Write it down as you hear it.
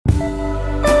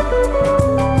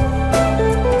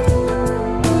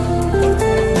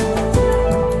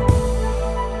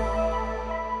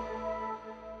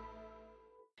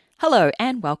Hello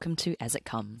and welcome to As It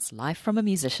Comes, life from a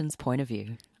musician's point of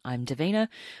view. I'm Davina,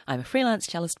 I'm a freelance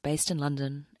cellist based in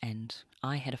London, and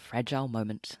I had a fragile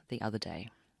moment the other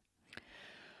day.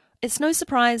 It's no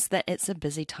surprise that it's a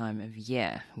busy time of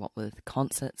year, what with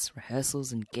concerts,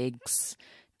 rehearsals and gigs,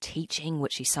 teaching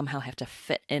which you somehow have to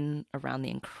fit in around the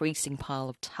increasing pile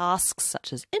of tasks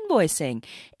such as invoicing,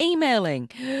 emailing,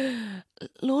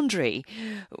 laundry.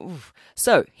 Oof.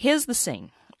 So here's the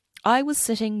scene. I was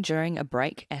sitting during a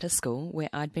break at a school where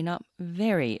I'd been up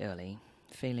very early,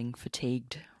 feeling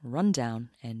fatigued, run down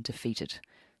and defeated,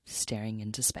 staring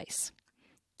into space.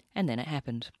 And then it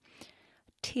happened.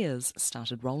 Tears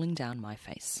started rolling down my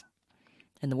face.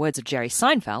 In the words of Jerry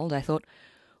Seinfeld, I thought,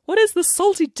 what is this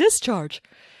salty discharge?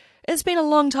 It's been a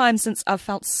long time since I've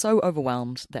felt so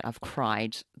overwhelmed that I've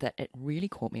cried that it really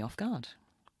caught me off guard.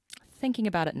 Thinking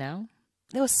about it now,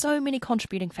 there were so many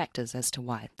contributing factors as to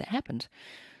why that happened.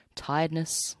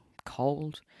 Tiredness,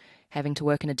 cold, having to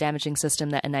work in a damaging system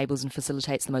that enables and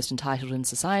facilitates the most entitled in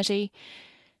society,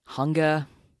 hunger,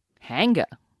 hanger.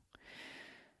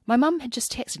 My mum had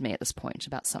just texted me at this point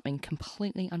about something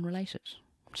completely unrelated.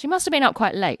 She must have been up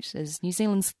quite late, as New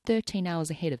Zealand's 13 hours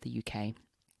ahead of the UK.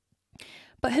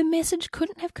 But her message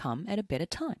couldn't have come at a better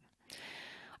time.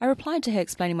 I replied to her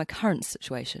explaining my current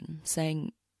situation,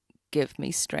 saying, "Give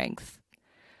me strength."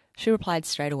 She replied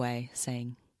straight away,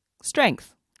 saying,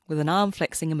 "Strength," with an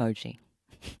arm-flexing emoji.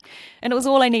 And it was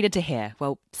all I needed to hear,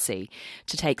 to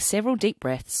take several deep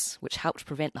breaths, which helped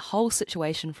prevent the whole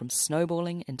situation from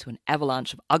snowballing into an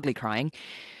avalanche of ugly crying,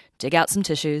 dig out some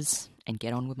tissues, and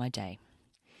get on with my day.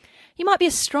 You might be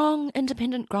a strong,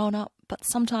 independent grown-up, but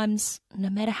sometimes, no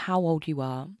matter how old you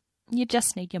are, you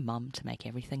just need your mum to make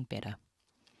everything better.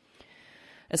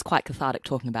 It's quite cathartic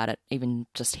talking about it, even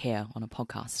just here on a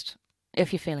podcast.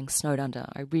 If you're feeling snowed under,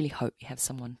 I really hope you have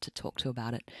someone to talk to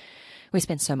about it. We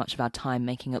spend so much of our time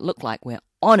making it look like we're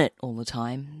on it all the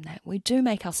time that we do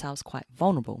make ourselves quite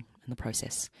vulnerable in the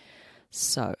process.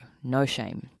 So, no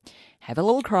shame. Have a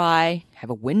little cry, have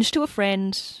a whinge to a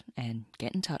friend, and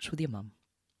get in touch with your mum.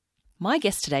 My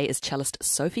guest today is cellist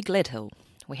Sophie Gledhill.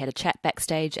 We had a chat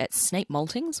backstage at Snape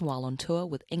Maltings while on tour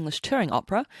with English touring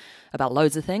opera about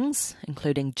loads of things,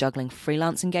 including juggling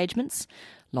freelance engagements,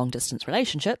 long-distance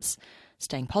relationships,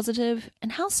 staying positive,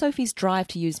 and how Sophie's drive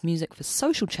to use music for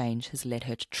social change has led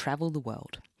her to travel the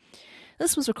world.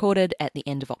 This was recorded at the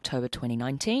end of October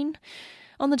 2019,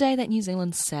 on the day that New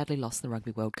Zealand sadly lost the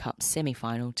Rugby World Cup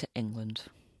semi-final to England.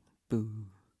 Boo.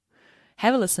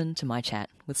 Have a listen to my chat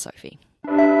with Sophie.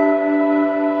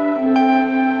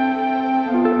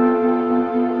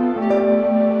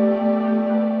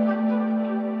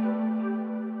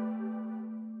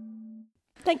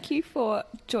 Thank you for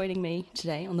joining me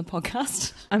today on the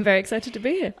podcast. I'm very excited to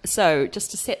be here. So,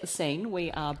 just to set the scene, we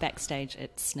are backstage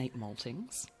at Snape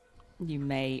Maltings. You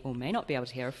may or may not be able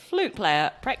to hear a flute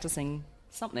player practicing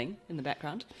something in the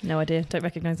background. No idea, don't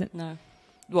recognise it. No.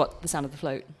 What, the sound of the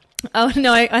flute? Oh,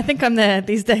 no, I think I'm there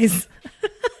these days.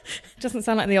 Doesn't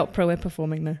sound like the opera we're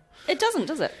performing, though. It doesn't,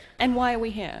 does it? And why are we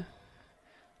here?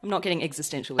 I'm not getting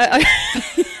existential. I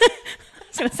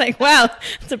was going to say, wow,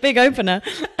 it's a big opener.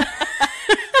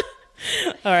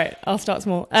 All right, I'll start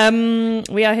small.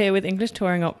 We are here with English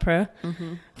Touring Opera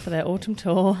for their autumn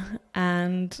tour,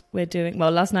 and we're doing,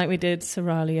 last night we did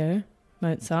Seraglio,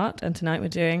 Mozart, and tonight we're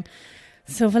doing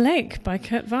Silver Lake by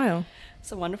Kurt Weill.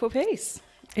 It's a wonderful piece.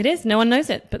 It is. No one knows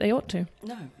it, but they ought to.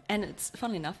 No, and it's,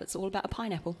 funnily enough, it's all about a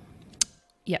pineapple.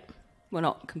 Yeah. Well,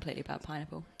 not completely about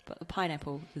pineapple, but the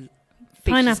pineapple is...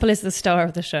 Pineapple is the star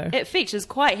of the show. It features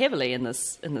quite heavily in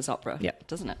this opera,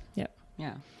 doesn't it? Yeah.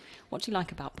 Yeah. What do you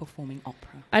like about performing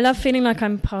opera? I love feeling like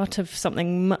I'm part of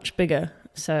something much bigger.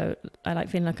 So I like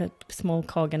feeling like a small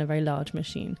cog in a very large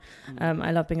machine.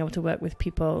 I love being able to work with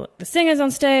people, the singers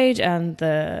on stage and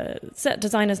the set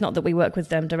designers, not that we work with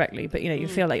them directly, but you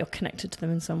feel like you're connected to them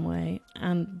in some way.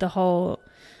 And the whole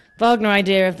Wagner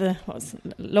idea of the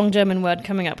long German word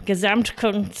coming up,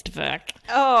 Gesamtkunstwerk.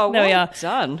 Oh, there we are.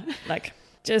 Done.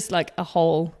 Just like a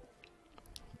whole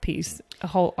piece, a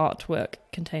whole artwork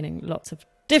containing lots of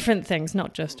different things,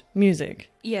 not just music.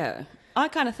 Yeah. I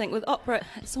kind of think with opera,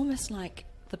 it's almost like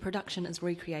the production is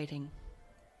recreating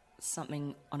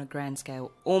something on a grand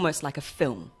scale, almost like a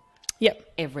film.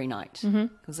 Yep. Every night.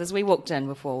 Because as we walked in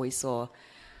before, we saw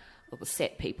all the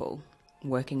set people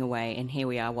working away, and here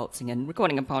we are waltzing in,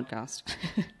 recording a podcast.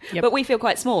 Yep. But we feel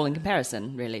quite small in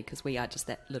comparison, really, because we are just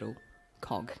that little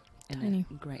cog in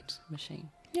a great machine.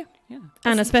 Yeah. Yeah.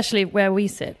 And especially where we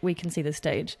sit, we can see the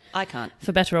stage. I can't.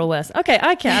 For better or worse. Okay,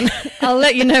 I can. I'll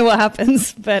let you know what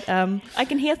happens. But I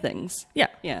can hear things. Yeah.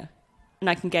 Yeah. And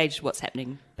I can gauge what's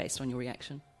happening based on your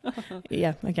reaction.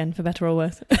 Yeah, again, for better or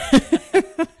worse.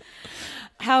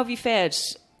 How have you fared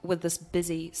with this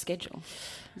busy schedule?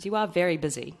 'Cause you are very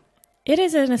busy. It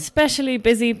is an especially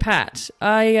busy patch.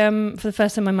 I, for the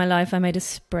first time in my life, I made a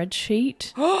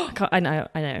spreadsheet. I know.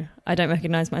 I don't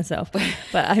recognise myself.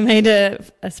 But I made a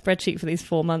spreadsheet for these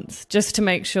 4 months just to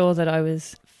make sure that I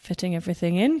was fitting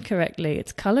everything in correctly.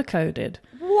 It's colour-coded.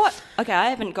 What? Okay, I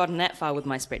haven't gotten that far with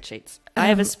my spreadsheets. I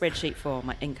have a spreadsheet for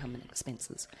my income and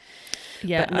expenses.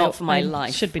 Yeah, but not for my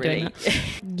life. Should be really. doing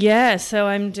that. Yeah, so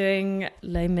I'm doing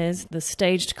Les Mis, the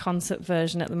staged concert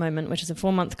version at the moment, which is a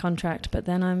 4-month contract. But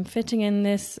then I'm fitting in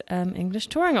this English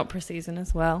touring opera season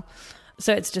as well.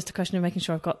 So it's just a question of making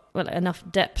sure I've got enough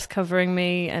depth covering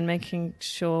me and making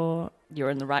sure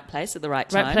you're in the right place at the right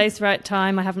time. Right place, right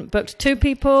time. I haven't booked 2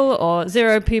 people or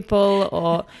 0 people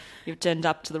or you've turned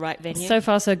up to the right venue. So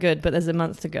far, so good. But there's a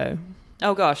month to go.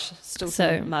 Oh gosh, still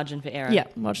some margin for error. Yeah,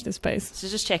 watch this space. So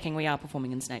just checking, we are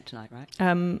performing in Snape tonight, right?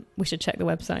 We should check the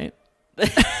website.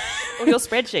 Or your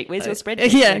spreadsheet. Where's your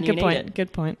spreadsheet? Yeah, good point.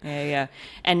 Good point. Yeah.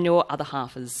 And your other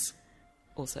half is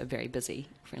also a very busy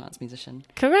freelance musician.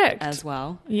 Correct. As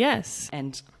well. Yes.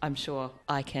 And I'm sure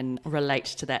I can relate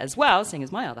to that as well, seeing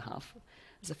as my other half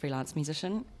is a freelance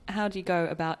musician. How do you go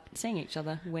about seeing each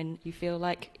other when you feel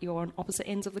like you're on opposite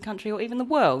ends of the country or even the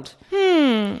world?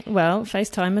 Well,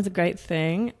 FaceTime is a great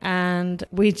thing, and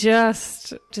we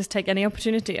just take any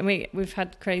opportunity. And we've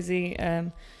had crazy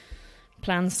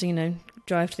plans to,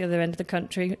 drive to the other end of the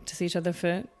country to see each other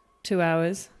for 2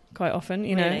 hours quite often,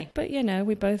 Really? But,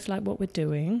 we both like what we're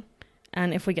doing.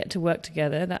 And if we get to work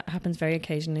together, that happens very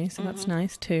occasionally, so that's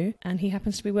nice too. And he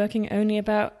happens to be working only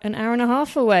about an hour and a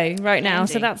half away right now,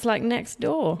 so that's like next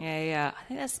door. Yeah. I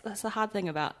think that's the hard thing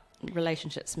about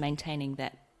relationships, maintaining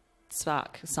that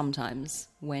spark sometimes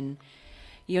when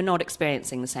you're not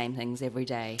experiencing the same things every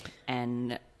day.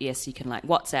 And yes, you can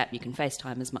WhatsApp, you can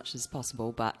FaceTime as much as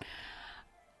possible, but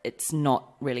it's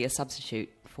not really a substitute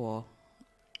for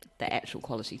the actual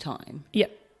quality time.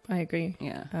 Yep. I agree.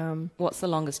 Yeah. What's the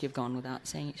longest you've gone without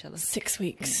seeing each other? 6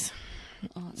 weeks.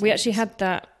 Oh, we actually had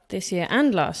that this year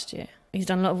and last year. He's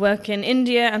done a lot of work in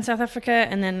India and South Africa.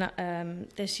 And then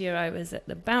this year I was at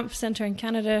the Banff Centre in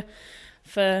Canada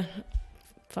for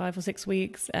 5 or 6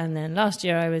 weeks. And then last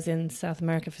year I was in South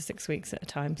America for 6 weeks at a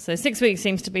time. So 6 weeks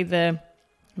seems to be the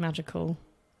magical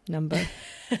number.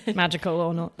 Magical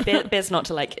or not. Best not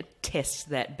to test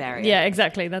that barrier. Yeah,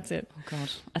 exactly. That's it. Oh,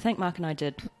 God. I think Mark and I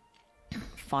did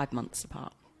 5 months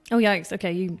apart. Oh, yikes.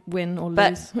 Okay, you win or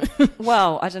lose.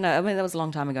 Well, I don't know. I mean, that was a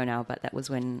long time ago now, but that was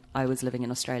when I was living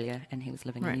in Australia and he was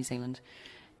living in New Zealand.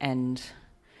 And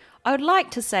I would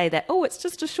like to say that, it's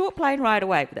just a short plane ride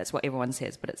away, but that's what everyone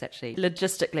says, but it's actually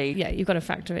logistically... Yeah, you've got to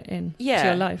factor it in to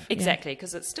your life. Exactly,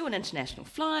 because it's still an international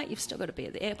flight. You've still got to be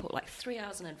at the airport 3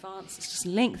 hours in advance. It's just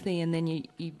lengthy, and then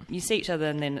you see each other,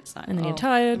 and then it's and then you're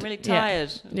tired. I'm really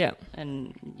tired. Yeah.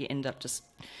 And you end up just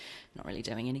not really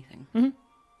doing anything. Mm-hmm.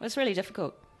 It's really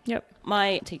difficult. Yep.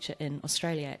 My teacher in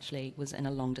Australia actually was in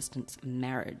a long-distance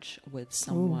marriage with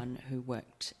someone who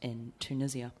worked in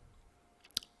Tunisia.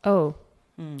 Oh,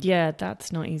 yeah,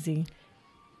 that's not easy.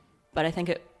 But I think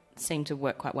it seemed to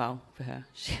work quite well for her.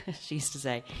 She used to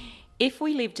say, if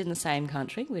we lived in the same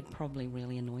country, we'd probably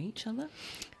really annoy each other.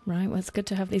 Right, well, it's good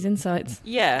to have these insights.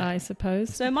 Yeah. I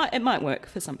suppose. So it might work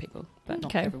for some people, but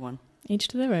not for everyone. Each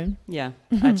to their own. Yeah,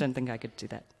 I don't think I could do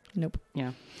that. Nope.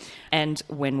 Yeah. And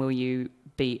when will you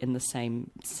be in the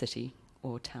same city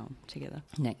or town together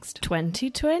next?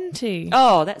 2020.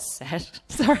 Oh, that's sad.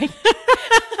 Sorry.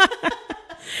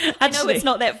 I know it's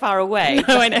not that far away.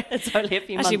 No, I know. It's only a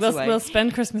few months away. We'll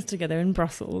spend Christmas together in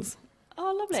Brussels.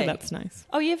 Oh, lovely. So that's nice.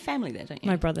 Oh, you have family there, don't you?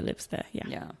 My brother lives there, yeah.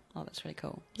 Yeah. Oh, that's really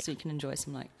cool. Yeah. So you can enjoy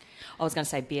some I was going to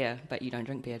say beer, but you don't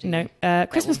drink beer, do you? No.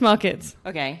 Christmas markets.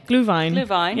 Okay.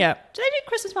 Glühwein. Yeah. Do they do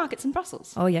Christmas markets in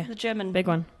Brussels? Oh, yeah. The German... Big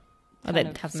one. Oh, they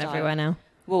have them everywhere now.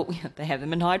 Well, they have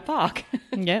them in Hyde Park.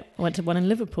 Yeah, I went to one in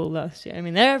Liverpool last year. I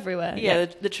mean, they're everywhere. Yeah,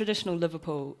 the traditional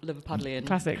Liverpudlian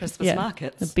classic Christmas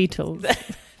markets. The Beatles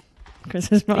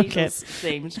Christmas market.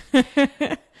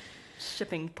 Beatles-themed,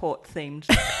 shipping port-themed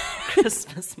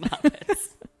Christmas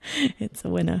markets. It's a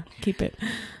winner. Keep it.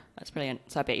 That's brilliant.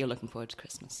 So I bet you're looking forward to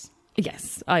Christmas.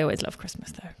 Yes, I always love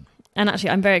Christmas, though. And actually,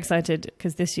 I'm very excited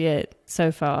because this year,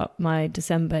 so far, my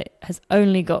December has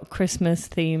only got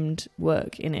Christmas-themed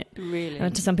work in it. Really?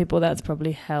 And to some people, that's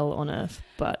probably hell on earth,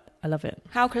 but I love it.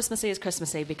 How Christmassy is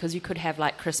Christmassy? Because you could have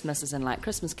Christmas as in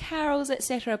Christmas carols,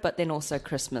 etc., but then also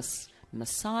Christmas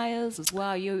messiahs as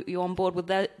well. You on board with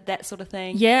that sort of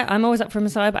thing? Yeah, I'm always up for a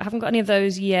messiah, but I haven't got any of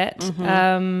those yet.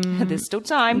 Mm-hmm. There's still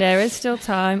time. There is still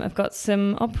time. I've got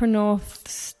some Opera North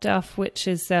stuff, which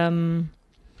is...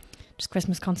 just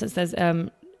Christmas concerts. There's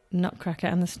Nutcracker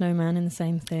and the Snowman in the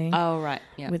same thing. Oh, right.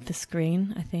 Yeah. With the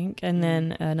screen, I think. And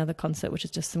then another concert, which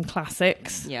is just some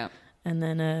classics. Yeah. And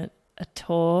then a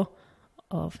tour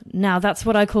of Now That's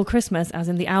What I Call Christmas, as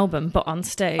in the album, but on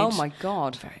stage. Oh, my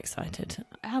God. Very excited.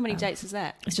 How many dates is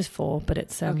that? It's just 4, but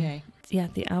it's... okay. Yeah,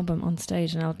 the album on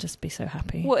stage, and I'll just be so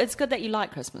happy. Well, it's good that you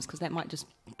like Christmas, because that might just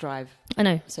drive I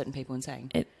know certain people insane.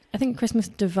 I think Christmas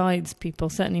divides people,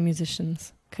 certainly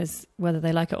musicians, because whether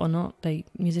they like it or not,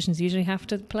 musicians usually have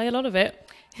to play a lot of it,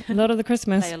 a lot of the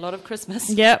Christmas. Play a lot of Christmas.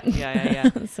 Yep. Yeah.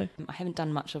 So, I haven't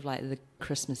done much of like the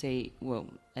Christmassy, well,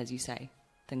 as you say,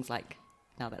 things like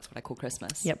Now That's What I Call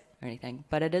Christmas. Yep. Or anything.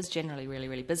 But it is generally really,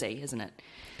 really busy, isn't it?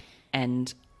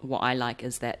 And what I like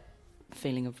is that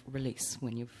feeling of release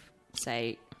when you've,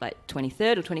 say, like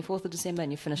 23rd or 24th of December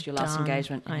and you finished your last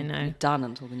engagement. I know. You're done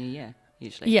until the new year,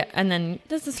 usually. yeah, and then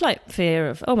there's a slight fear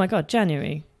of, oh my God,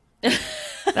 January.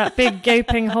 That big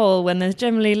gaping hole when there's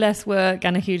generally less work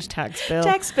and a huge tax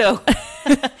bill.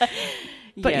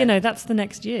 But, you know, that's the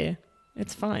next year.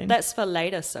 It's fine. That's for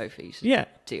later, Sophie, to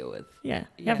deal with. Yeah.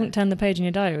 You haven't turned the page in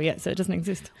your diary yet, so it doesn't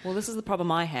exist. Well, this is the problem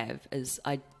I have, is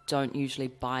I don't usually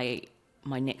buy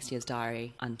my next year's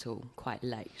diary until quite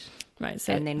late. Right,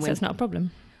 so, and then so it's not a problem.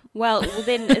 Well,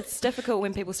 then it's difficult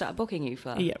when people start booking you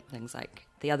for things like...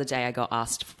 The other day I got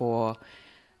asked for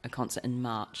a concert in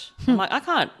March. I'm like, I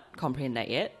can't comprehend that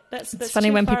yet. That's funny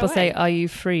when people away. say, are you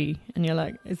free? And you're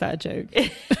like, is that a joke?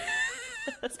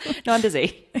 No, I'm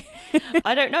busy.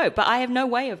 I don't know, but I have no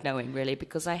way of knowing, really,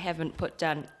 because I haven't put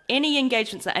down any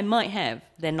engagements that I might have.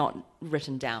 They're not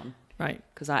written down. Right.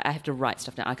 Because I have to write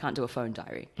stuff down. I can't do a phone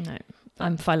diary. No.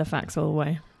 I'm Filofax all the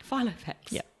way.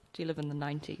 Filofax? Yeah. Do you live in the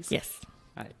 90s? Yes.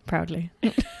 Right. Proudly.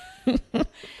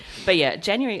 But yeah,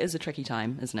 January is a tricky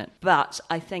time, isn't it? But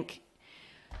I think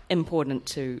important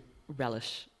to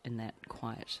relish in that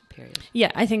quiet period.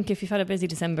 Yeah, I think if you've had a busy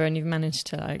December and you've managed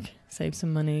to like save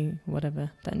some money,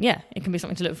 whatever, then yeah, it can be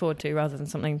something to look forward to rather than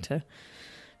something to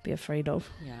be afraid of.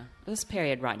 Yeah. This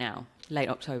period right now, late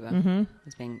October,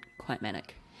 has been quite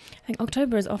manic. I think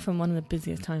October is often one of the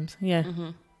busiest times. Yeah.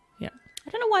 Yeah. I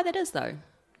don't know why that is, though.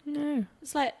 No.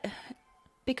 It's like...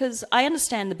 Because I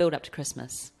understand the build up to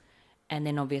Christmas and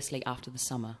then obviously after the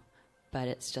summer, but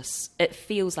it's just, it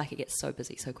feels like it gets so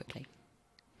busy so quickly.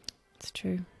 It's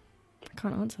true. I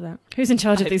can't answer that. Who's in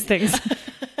charge of these things?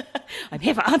 I'm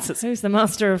here for answers. Who's the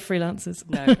master of freelancers?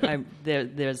 No,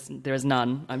 there is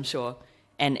none, I'm sure.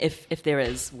 And if there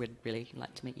is, we'd really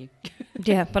like to meet you.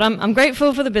 Yeah, but I'm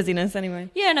grateful for the busyness anyway.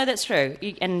 Yeah, no, that's true.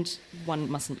 And one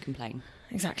mustn't complain.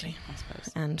 Exactly. I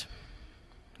suppose. And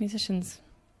musicians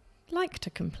like to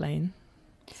complain,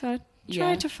 so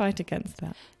try to fight against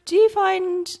that. Do you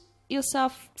find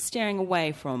yourself steering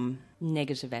away from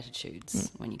negative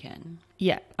attitudes when you can?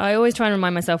 Yeah, I always try and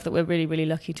remind myself that we're really, really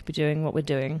lucky to be doing what we're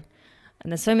doing.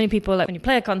 And there's so many people, like when you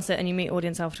play a concert and you meet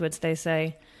audience afterwards, they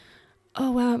say,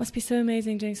 oh wow, it must be so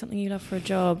amazing doing something you love for a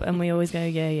job. And we always go,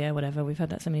 yeah, whatever, we've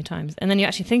heard that so many times. And then you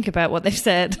actually think about what they've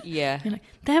said. Yeah. You're like,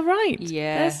 they're right.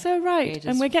 Yeah. They're so right.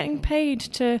 And we're getting paid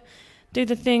to do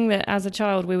the thing that as a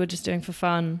child we were just doing for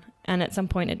fun, and at some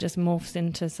point it just morphs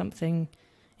into something,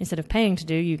 instead of paying to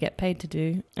do, you get paid to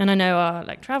do. And I know our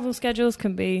like travel schedules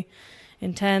can be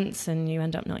intense and you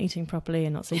end up not eating properly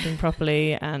and not sleeping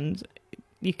properly, and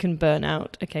you can burn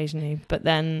out occasionally, but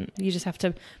then you just have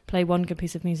to play one good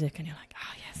piece of music and you're like,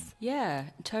 yes. Yeah,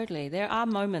 totally. There are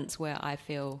moments where I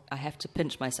feel I have to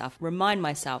pinch myself, remind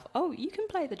myself, oh, you can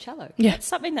play the cello. Yeah. It's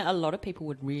something that a lot of people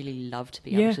would really love to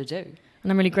be able to do.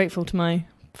 And I'm really grateful to my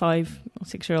 5 or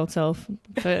 6-year-old self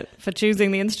for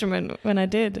choosing the instrument when I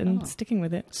did and sticking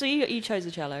with it. So you chose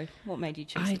the cello. What made you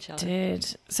choose the cello? I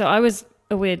did. So I was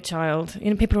a weird child.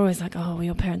 You know, people are always like, oh, were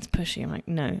your parents pushy? I'm like,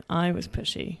 no, I was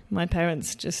pushy. My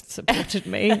parents just supported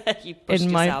me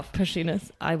in my pushiness.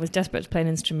 I was desperate to play an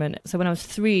instrument. So when I was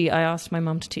 3, I asked my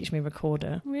mum to teach me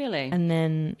recorder. Really? And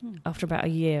then after about a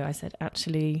year, I said,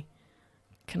 actually,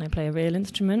 can I play a real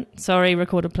instrument? Sorry,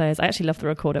 recorder players. I actually love the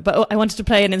recorder. But I wanted to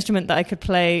play an instrument that I could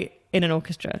play in an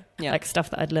orchestra. Yeah. Like stuff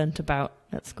that I'd learnt about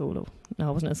at school. Or no,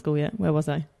 I wasn't at school yet. Where was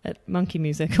I? At Monkey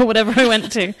Music or whatever I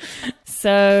went to.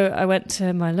 So I went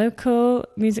to my local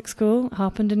music school,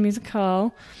 Harpenden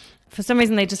Musical. For some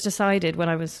reason, they just decided when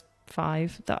I was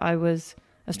 5 that I was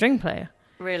a string player.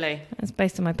 Really? It's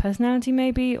based on my personality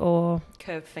maybe, or...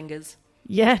 Curved fingers.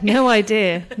 Yeah, no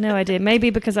idea. No idea. Maybe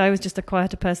because I was just a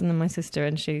quieter person than my sister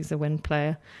and she's a wind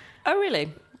player. Oh,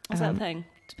 really? What's that thing?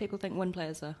 Do people think wind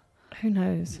players are... Who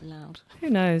knows? Loud. Who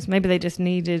knows? Maybe they just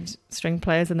needed string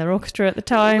players in their orchestra at the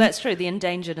time. Well, that's true. The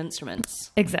endangered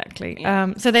instruments. Exactly.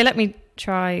 Yeah. So they let me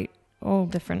try all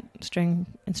different string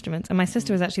instruments. And my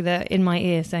sister was actually there in my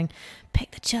ear saying,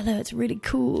 pick the cello, it's really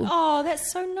cool. Oh,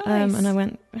 that's so nice. And I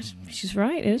went, she's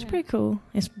right, it is pretty cool.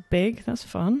 It's big, that's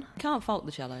fun. Can't fault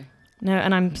the cello. No,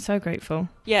 and I'm so grateful.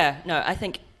 Yeah, no, I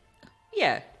think,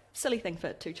 silly thing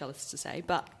for two cellists to say,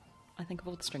 but I think of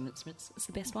all the string instruments, it's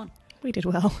the best one. We did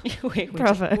well.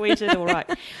 Bravo. We did all right.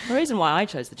 The reason why I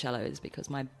chose the cello is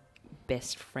because my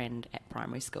best friend at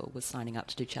primary school was signing up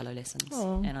to do cello lessons.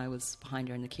 Aww. And I was behind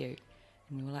her in the queue.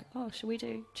 And we were like, oh, should we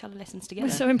do cello lessons together?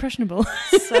 We're so impressionable.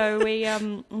 So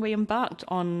we embarked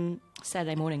on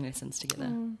Saturday morning lessons together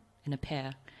in a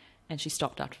pair. And she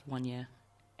stopped after 1 year.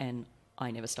 And I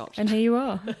never stopped. And here you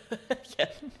are. Yeah.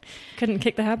 Couldn't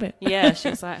kick the habit. Yeah, she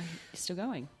was like, you're still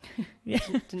going. Yeah.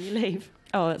 Didn't you leave?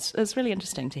 Oh, it's really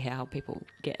interesting to hear how people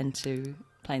get into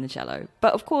playing the cello.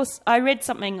 But of course, I read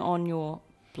something on your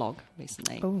blog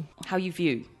recently. Ooh. How you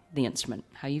view the instrument,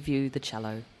 how you view the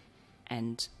cello,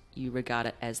 and you regard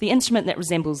it as the instrument that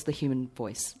resembles the human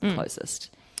voice the closest.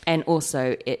 And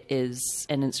also it is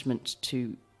an instrument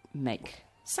to make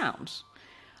sound.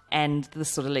 And this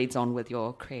sort of leads on with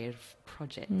your creative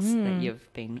projects that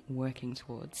you've been working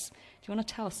towards. Do you want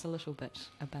to tell us a little bit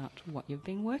about what you've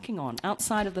been working on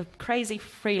outside of the crazy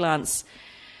freelance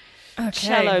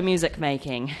cello music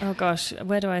making? Oh gosh,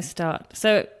 where do I start?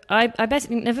 So I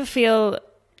basically never feel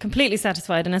completely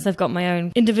satisfied unless I've got my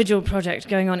own individual project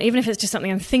going on, even if it's just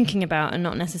something I'm thinking about and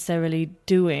not necessarily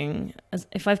doing.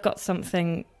 If I've got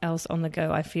something else on the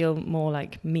go, I feel more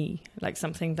like me, like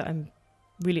something that I'm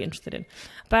really interested in.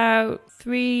 About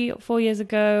 3 or 4 years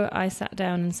ago, I sat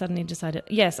down and suddenly decided,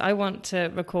 yes, I want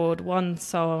to record one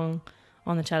song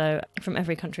on the cello from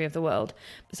every country of the world.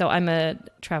 So I'm a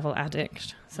travel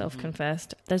addict,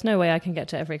 self-confessed. There's no way I can get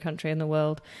to every country in the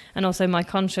world. And also my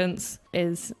conscience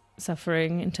is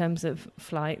suffering in terms of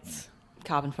flights.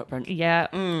 Carbon footprint. Yeah,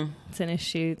 it's an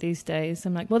issue these days.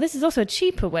 I'm like, well, this is also a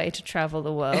cheaper way to travel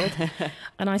the world.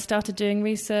 And I started doing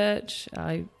research.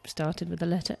 I started with the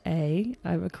letter A.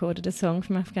 I recorded a song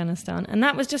from Afghanistan. And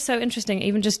that was just so interesting,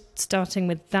 even just starting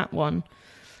with that one.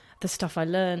 The stuff I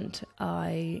learned,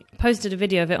 I posted a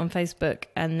video of it on Facebook,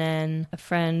 and then a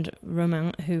friend,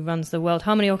 Romain, who runs the World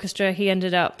Harmony Orchestra, he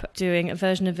ended up doing a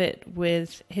version of it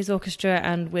with his orchestra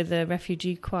and with a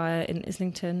refugee choir in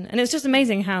Islington. And it's just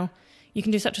amazing how you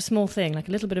can do such a small thing, like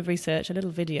a little bit of research, a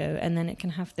little video, and then it can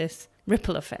have this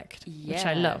ripple effect, which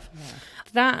I love. Yeah.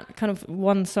 That kind of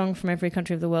one song from every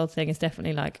country of the world thing is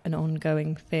definitely like an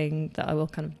ongoing thing that I will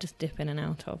kind of just dip in and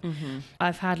out of. Mm-hmm.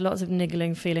 I've had lots of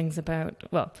niggling feelings about,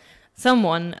 well,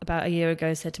 someone about a year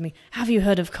ago said to me, have you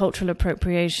heard of cultural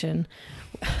appropriation?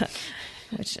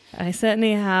 Which I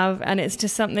certainly have, and it's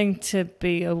just something to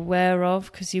be aware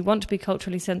of, because you want to be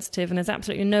culturally sensitive, and there's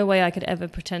absolutely no way I could ever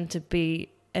pretend to be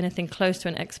anything close to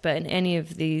an expert in any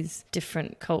of these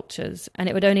different cultures, and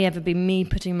it would only ever be me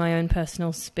putting my own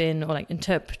personal spin or like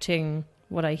interpreting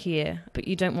what I hear. But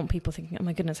you don't want people thinking, oh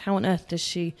my goodness, how on earth does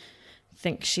she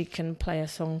think she can play a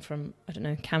song from, I don't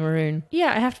know, Cameroon?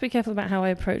 Yeah, I have to be careful about how I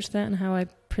approach that and how I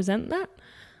present that.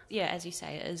 Yeah, as you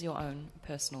say, it is your own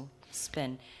personal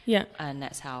spin. Yeah. And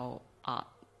that's how art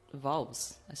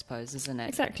evolves, I suppose, isn't it?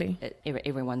 Exactly.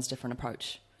 Everyone's different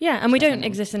approach. Yeah, and we don't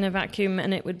exist in a vacuum,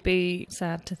 and it would be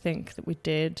sad to think that we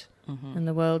did. Mm-hmm. And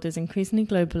the world is increasingly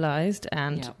globalized,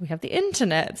 and we have the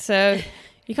internet, so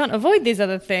you can't avoid these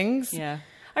other things. Yeah.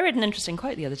 I read an interesting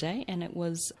quote the other day, and it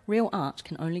was, real art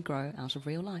can only grow out of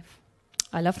real life.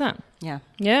 I love that. Yeah.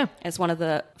 Yeah. It's one of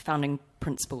the founding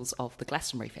principles of the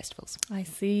Glastonbury festivals. I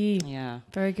see. Yeah.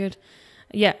 Very good.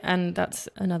 Yeah, and that's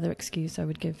another excuse I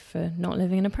would give for not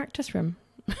living in a practice room.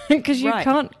 Because you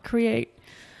can't create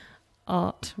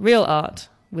art, real art,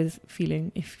 with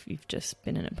feeling if you've just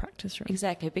been in a practice room.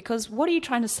 Exactly, because what are you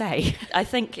trying to say? I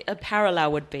think a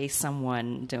parallel would be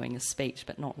someone doing a speech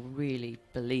but not really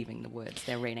believing the words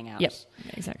they're reading out. Yep,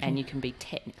 exactly. And you can be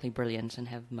technically brilliant and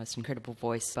have the most incredible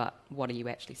voice, but what are you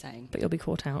actually saying? But you'll be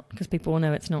caught out because people will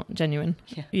know it's not genuine.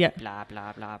 Yeah. Blah,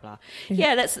 blah, blah, blah.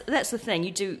 Yeah, that's the thing.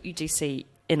 You do see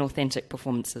inauthentic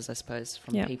performances, I suppose,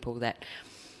 from people that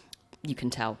you can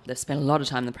tell they've spent a lot of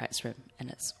time in the practice room,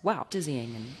 and it's, wow,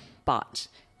 dizzying, but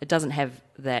it doesn't have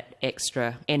that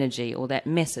extra energy or that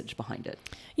message behind it.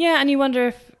 Yeah, and you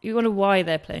wonder why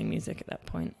they're playing music at that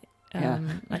point.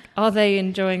 Like, are they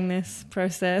enjoying this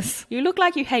process? You look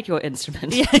like you hate your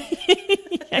instrument. Yeah,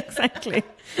 exactly.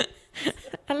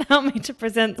 Allow me to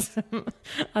present some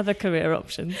other career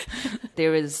options.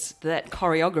 There is that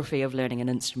choreography of learning an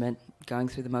instrument, going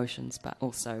through the motions, but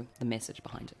also the message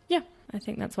behind it. Yeah, I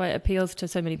think that's why it appeals to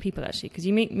so many people, actually, because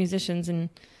you meet musicians and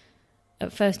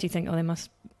at first you think, oh, they must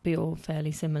be all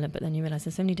fairly similar, but then you realise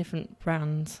there's so many different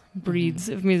breeds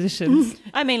of musicians.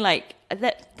 I mean, like,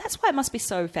 that's why it must be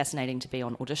so fascinating to be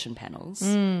on audition panels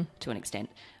to an extent.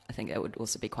 I think it would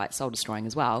also be quite soul-destroying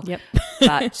as well. Yep.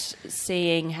 But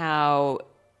seeing how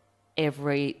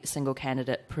every single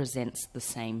candidate presents the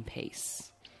same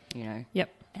piece, you know. Yep.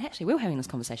 And actually, we were having this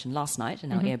conversation last night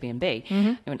in our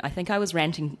Airbnb. And I think I was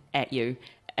ranting at you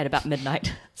at about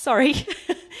midnight. Sorry.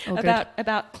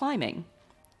 about climbing.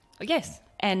 Oh, yes.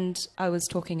 And I was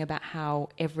talking about how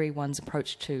everyone's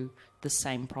approach to the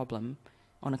same problem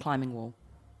on a climbing wall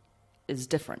is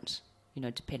different, you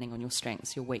know, depending on your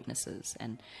strengths, your weaknesses,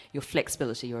 and your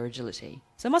flexibility, your agility.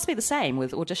 So it must be the same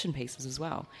with audition pieces as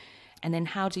well. And then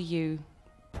how do you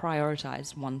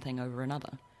prioritize one thing over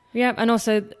another? Yeah, and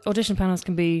also audition panels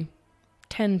can be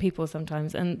 10 people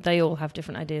sometimes, and they all have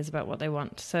different ideas about what they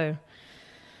want. So,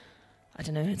 I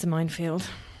don't know, it's a minefield.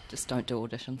 Just don't do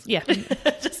auditions. Yeah.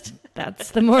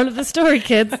 That's the moral of the story,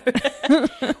 kids.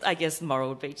 I guess the moral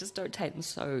would be just don't take them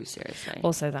so seriously.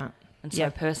 Also that. And so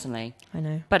personally. I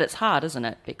know. But it's hard, isn't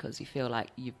it? Because you feel like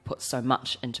you've put so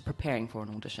much into preparing for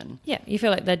an audition. Yeah, you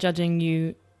feel like they're judging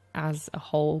you as a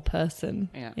whole person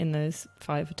in those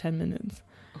 5 or 10 minutes.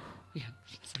 Yeah,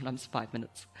 sometimes 5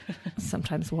 minutes.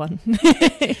 Sometimes 1.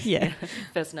 Yeah.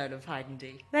 First note of Haydn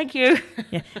D. Thank you.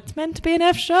 Yeah, it's meant to be an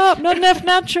F sharp, not an F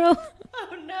natural.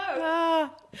 Oh no.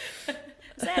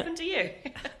 Has that happened to you?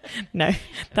 No,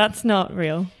 that's not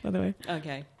real, by the way.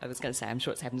 Okay. I was going to say, I'm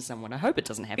sure it's happened to someone. I hope it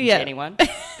doesn't happen to anyone. I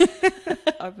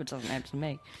hope it doesn't happen to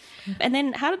me. And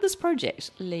then how did this project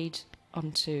lead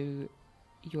onto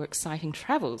your exciting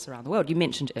travels around the world? You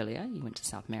mentioned earlier you went to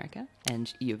South America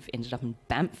and you've ended up in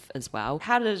Banff as well.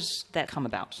 How did that come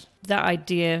about? That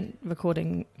idea,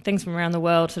 recording things from around the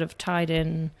world, sort of tied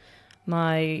in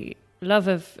my love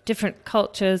of different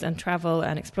cultures and travel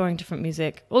and exploring different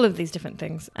music, all of these different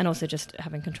things, and also just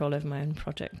having control over my own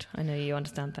project. I know you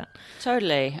understand that.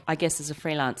 Totally. I guess as a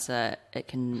freelancer, it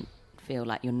can feel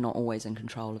like you're not always in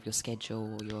control of your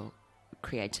schedule or your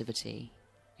creativity,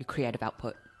 your creative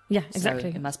output. Yeah,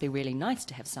 exactly. So it must be really nice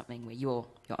to have something where you're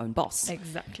your own boss.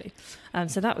 Exactly.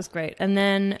 So that was great. And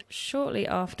then shortly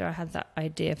after I had that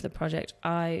idea for the project,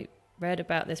 I read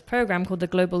about this program called the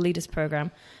Global Leaders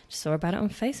Program. Just saw about it on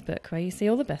Facebook, where you see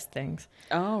all the best things.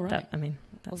 Oh, right.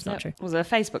 That's not true. Was it a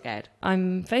Facebook ad?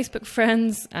 I'm Facebook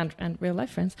friends and real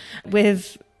life friends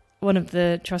with one of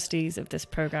the trustees of this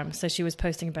program. So she was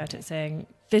posting about it saying,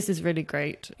 this is really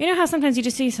great. You know how sometimes you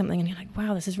just see something and you're like,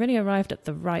 wow, this has really arrived at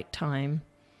the right time.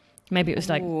 Maybe it was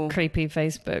like creepy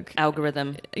Facebook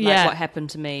algorithm. Like what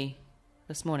happened to me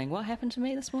this morning? What happened to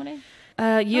me this morning?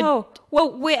 We're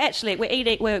munching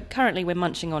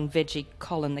on veggie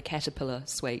Colin the Caterpillar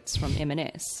sweets from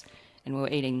M&S, and we were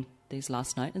eating these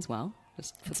last night as well.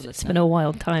 It's been a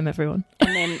wild time, everyone.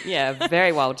 And then, a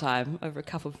very wild time over a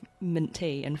cup of mint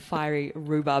tea and fiery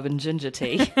rhubarb and ginger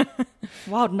tea.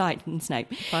 Wild night in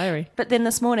Snape. Fiery. But then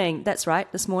this morning, went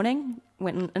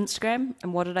on Instagram,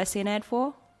 and what did I see an ad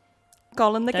for?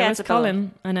 Colin the Caterpillar.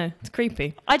 Colin. I know, it's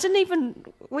creepy. We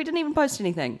didn't even post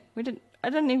anything. I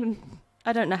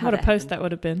don't know how what a post that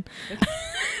would have been.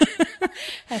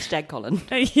 Hashtag Colin.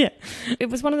 Yeah. It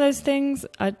was one of those things,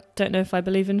 I don't know if I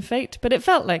believe in fate, but it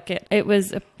felt like it. It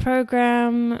was a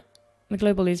program, the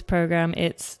Global Leaders Program.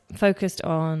 It's focused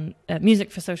on music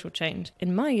for social change.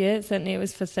 In my year, certainly it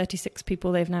was for 36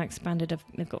 people. They've now expanded.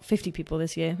 They've got 50 people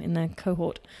this year in their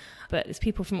cohort. But it's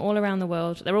people from all around the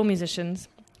world. They're all musicians.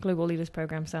 Global Leaders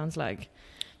Program sounds like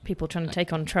people trying to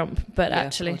take on Trump, but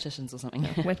actually politicians or something,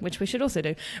 which we should also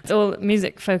do. It's all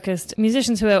music focused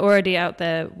musicians who are already out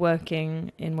there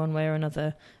working in one way or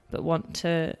another, but want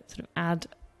to sort of add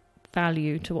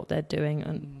value to what they're doing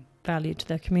and value to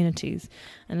their communities,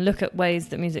 and look at ways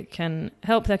that music can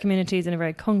help their communities in a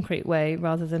very concrete way,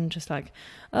 rather than just like,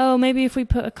 oh, maybe if we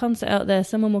put a concert out there,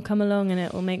 someone will come along and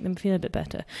it will make them feel a bit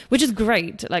better, which is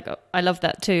great. Like, I love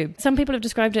that too. Some people have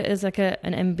described it as like an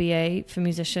MBA for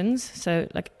musicians, so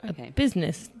like a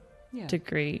business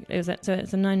degree. So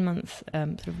it's a 9-month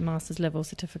sort of master's level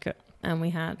certificate, and we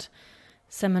had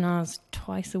seminars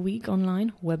twice a week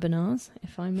online, webinars,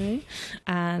 if I may,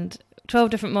 and 12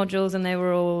 different modules, and they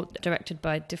were all directed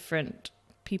by different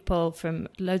people from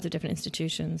loads of different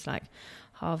institutions like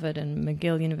Harvard and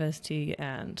McGill University,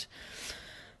 and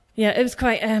it was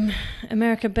quite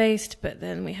America based, but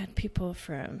then we had people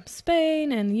from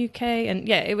Spain and the UK, and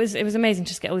it was amazing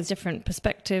just to get all these different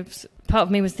perspectives. Part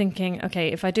of me was thinking, okay,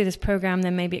 if I do this program,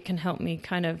 then maybe it can help me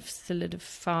kind of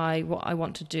solidify what I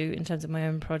want to do in terms of my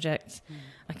own projects.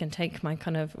 I can take my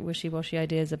kind of wishy-washy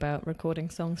ideas about recording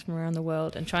songs from around the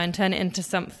world and try and turn it into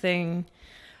something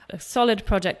a solid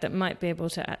project that might be able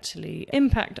to actually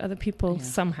impact other people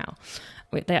somehow.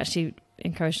 They actually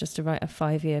encouraged us to write a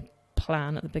 5-year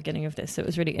plan at the beginning of this. So it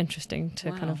was really interesting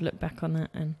to kind of look back on that.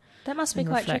 And that must be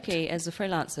quite reflect. tricky as a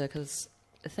freelancer, because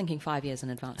thinking 5 years in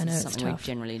advance is something we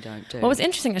generally don't do. What was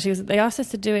interesting actually was that they asked us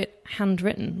to do it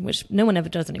handwritten, which no one ever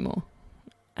does anymore.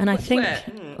 And I think,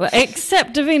 well,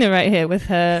 except Davina right here with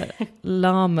her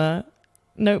llama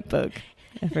notebook,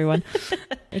 everyone,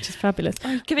 which is fabulous.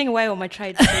 I'm giving away all my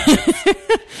trade secrets.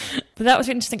 But that was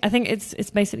interesting. I think it's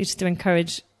basically just to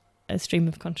encourage a stream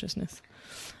of consciousness.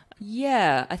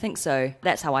 Yeah, I think so.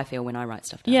 That's how I feel when I write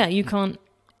stuff down. Yeah, you can't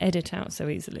edit out so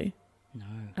easily.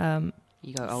 No.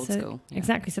 You go old school. Yeah.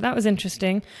 Exactly. So that was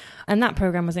interesting. And that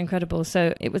program was incredible.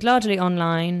 So it was largely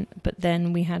online, but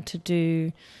then we had to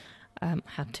do 2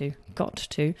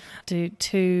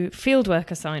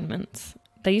 fieldwork assignments.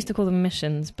 They used to call them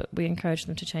missions, but we encouraged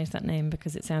them to change that name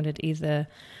because it sounded either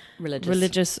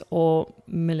religious or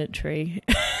military.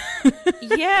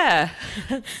 Yeah.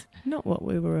 Not what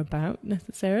we were about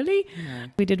necessarily. No.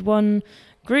 We did one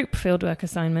group fieldwork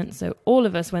assignment, so all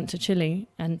of us went to Chile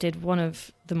and did one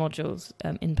of the modules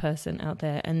in person out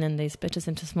there, and then they split us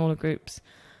into smaller groups,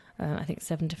 I think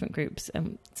 7 different groups,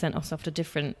 and sent us off to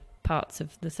different parts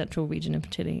of the central region of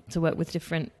Chile to work with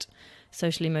different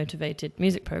socially motivated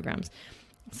music programs.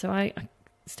 So I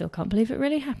still can't believe it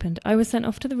really happened. I was sent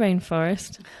off to the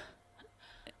rainforest.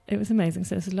 It was amazing.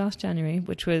 So this was last January,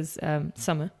 which was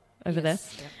summer over there.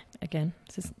 Yep. Again,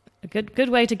 this is a good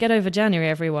way to get over January,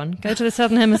 everyone. Go to the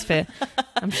Southern Hemisphere.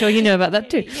 I'm sure you know about that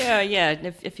too. Yeah.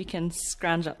 If you can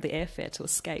scrounge up the airfare to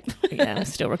escape. Yeah, I'm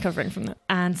still recovering from that.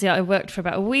 And so I worked for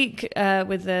about a week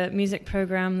with the music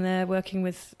program there, working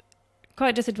with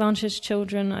quite disadvantaged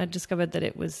children. I discovered that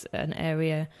it was an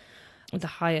area with the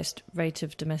highest rate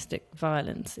of domestic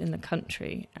violence in the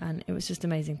country, and it was just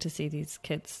amazing to see these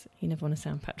kids. You never want to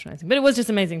sound patronising, but it was just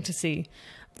amazing to see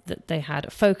that they had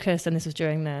a focus, and this was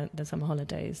during the summer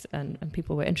holidays, and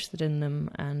people were interested in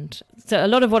them. And so a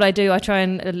lot of what I do, I try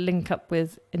and link up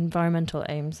with environmental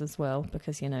aims as well,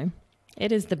 because, you know,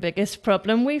 it is the biggest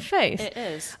problem we face. It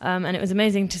is. And it was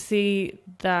amazing to see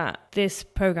that this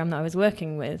program that I was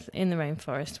working with in the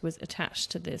rainforest was attached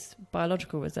to this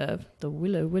biological reserve, the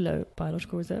Willow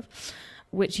Biological Reserve,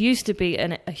 which used to be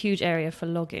a huge area for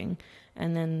logging.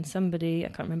 And then somebody, I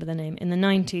can't remember their name, in the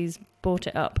 90s bought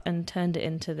it up and turned it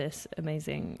into this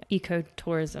amazing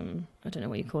ecotourism, I don't know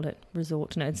what you call it,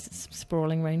 resort. No, it's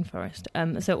sprawling rainforest.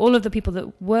 So all of the people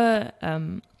that were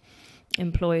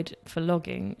employed for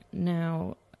logging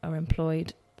now are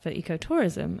employed for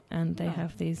ecotourism, and they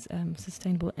have these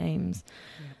sustainable aims.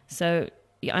 Yeah. So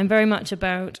I'm very much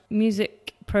about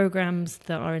music programs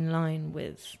that are in line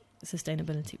with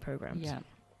sustainability programs. Yeah.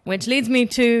 Which leads me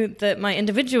to my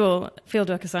individual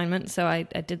fieldwork assignment. So I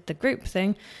did the group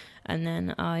thing, and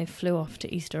then I flew off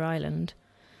to Easter Island.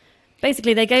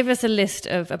 Basically, they gave us a list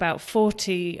of about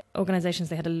 40 organisations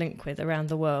they had a link with around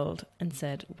the world and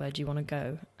said, where do you want to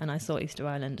go? And I saw Easter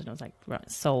Island, and I was like,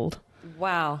 right, sold.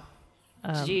 Wow.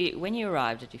 When you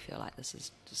arrived, did you feel like this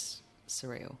is just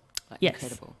surreal? Like, yes.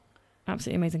 Incredible.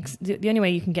 Absolutely amazing. The only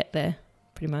way you can get there,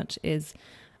 pretty much, is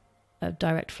a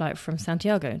direct flight from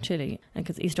Santiago, Chile. And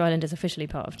because Easter Island is officially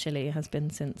part of Chile, it has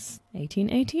been since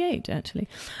 1888, actually.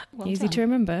 Well Easy done. To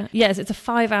remember. Yes, it's a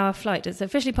 5-hour flight. It's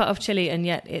officially part of Chile, and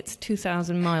yet it's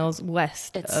 2,000 miles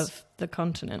west of the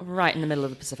continent. Right in the middle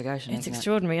of the Pacific Ocean, It's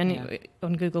extraordinary. And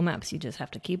on Google Maps, you just have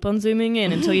to keep on zooming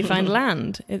in until you find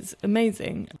land. It's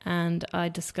amazing. And I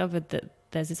discovered that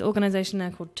there's this organisation there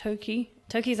called Toki.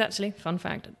 Toki is actually, fun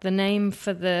fact, the name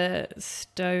for the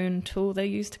stone tool they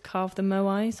use to carve the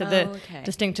moai. So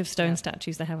distinctive stone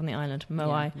statues they have on the island,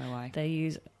 moai. Yeah, moai. They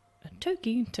use a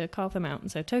toki to carve them out. And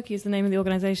so Toki is the name of the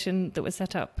organisation that was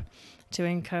set up to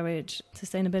encourage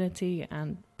sustainability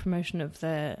and promotion of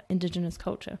their indigenous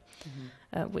culture,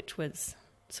 which was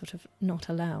sort of not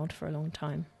allowed for a long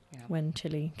time when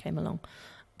Chile came along.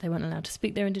 They weren't allowed to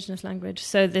speak their indigenous language.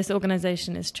 So this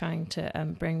organisation is trying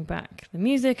to bring back the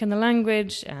music and the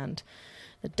language and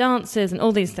the dances and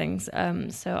all these things.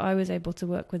 So I was able to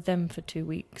work with them for 2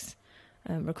 weeks,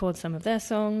 record some of their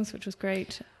songs, which was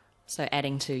great. So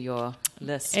adding to your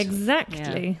list.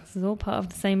 Exactly. Yeah. This is all part of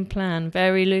the same plan,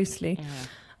 very loosely. Yeah.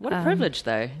 What a privilege,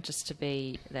 though, just to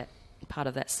be that part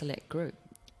of that select group.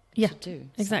 Yeah, to do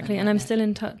exactly. And I'm still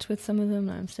in touch with some of them.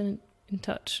 I'm still in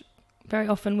touch very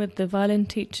often with the violin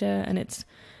teacher, and it's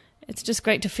just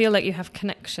great to feel like you have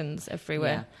connections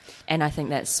everywhere. Yeah. And I think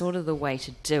that's sort of the way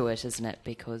to do it, isn't it?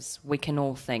 Because we can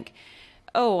all think,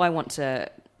 oh, I want to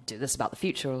do this about the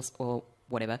future or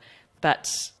whatever.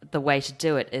 But the way to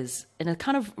do it is in a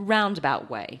kind of roundabout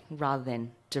way rather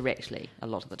than directly a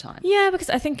lot of the time. Yeah, because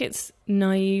I think it's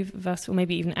naive of us, or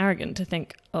maybe even arrogant, to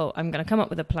think, oh, I'm going to come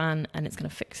up with a plan and it's going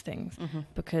to fix things.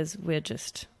 Because we're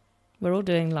all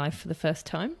doing life for the first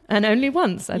time and only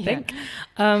once, I think.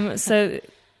 So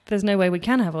there's no way we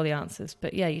can have all the answers.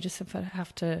 But yeah, you just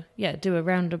have to do a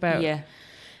roundabout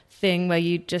thing where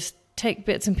you just take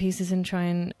bits and pieces and try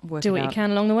and do what you can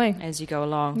along the way. As you go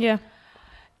along. Yeah.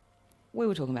 We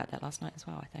were talking about that last night as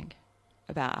well, I think.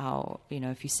 About how,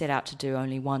 if you set out to do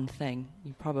only one thing,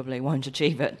 you probably won't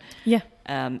achieve it. Yeah.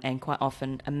 And quite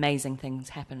often, amazing things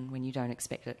happen when you don't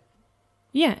expect it.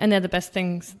 Yeah, and they're the best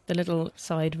things, the little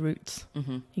side routes.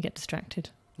 You get distracted.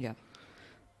 Yeah.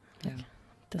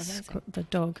 Like the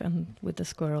dog and with the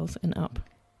squirrels in Up.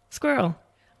 Squirrel!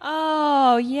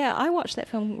 Oh, yeah. I watched that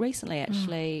film recently,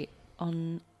 actually,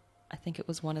 on... I think it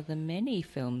was one of the many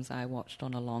films I watched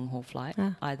on a long-haul flight,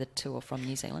 either to or from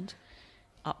New Zealand.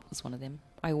 Up was one of them.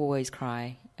 I always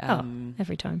cry.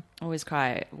 Every time. Always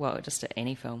cry, just at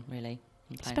any film, really.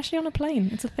 Especially on a plane.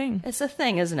 It's a thing. It's a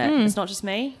thing, isn't it? It's not just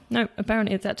me. No,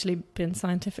 apparently it's actually been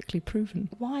scientifically proven.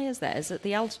 Why is that? Is it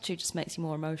the altitude just makes you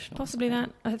more emotional? Possibly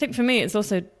that. I think for me it's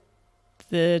also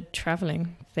the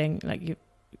travelling thing. Like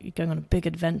you're going on a big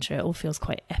adventure, it all feels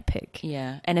quite epic.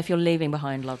 Yeah, and if you're leaving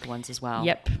behind loved ones as well,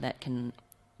 yep, that can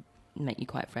make you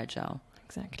quite fragile.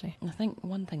 Exactly. I think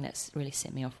one thing that's really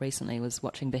set me off recently was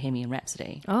watching Bohemian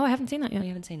Rhapsody. Oh, I haven't seen that yet. Oh, you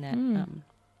haven't seen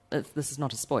that? This is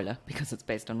not a spoiler because it's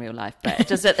based on real life, but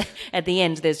just at the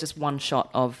end there's just one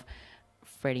shot of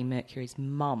Freddie Mercury's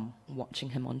mum watching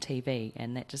him on TV,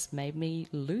 and that just made me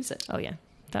lose it. Oh yeah.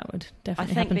 That would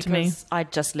definitely happen to me. I think because I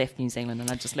just left New Zealand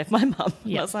and I just left my mum.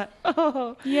 Yep. I was like,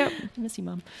 oh, yep, I miss you,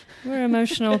 mum. We're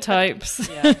emotional types,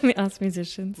 us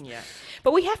musicians. Yeah.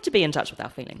 But we have to be in touch with our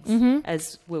feelings,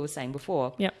 as we were saying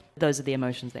before. Yep. Those are the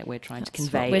emotions that we're trying to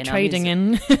convey. What we're trading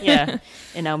in.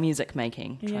 In our music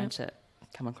making, trying to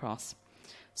come across.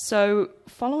 So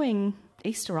following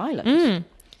Easter Island,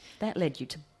 that led you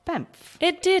to Banff.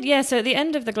 It did, yeah. So at the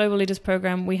end of the Global Leaders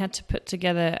Programme, we had to put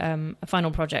together a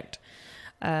final project.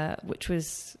 Which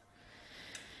was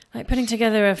like putting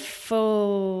together a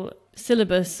full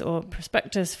syllabus or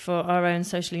prospectus for our own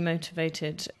socially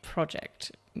motivated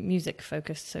project,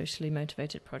 music-focused socially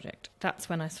motivated project. That's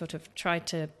when I sort of tried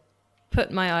to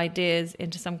put my ideas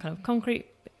into some kind of concrete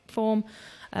form,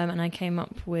 and I came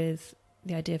up with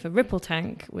the idea for Ripple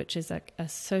Tank, which is like a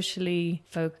socially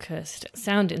focused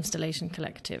sound installation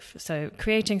collective. So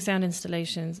creating sound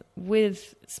installations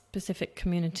with specific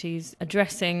communities,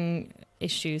 addressing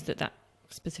issues that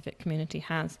specific community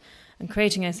has, and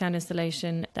creating a sound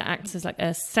installation that acts as like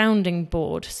a sounding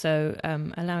board. So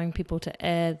allowing people to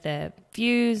air their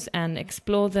views and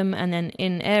explore them, and then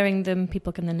in airing them,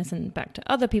 people can then listen back to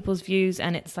other people's views,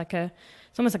 and it's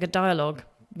almost like a dialogue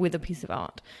with a piece of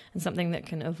art, and something that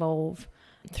can evolve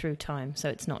through time. So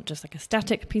it's not just like a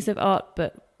static piece of art,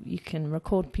 but you can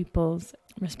record people's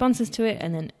responses to it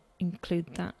and then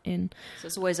include that in. So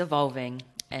it's always evolving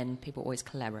and people always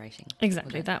collaborating.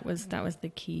 Exactly. That was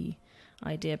the key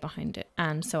idea behind it.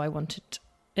 And so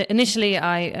initially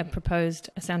I proposed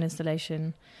a sound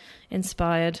installation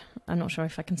inspired, I'm not sure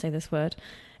if I can say this word,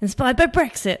 inspired by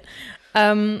Brexit.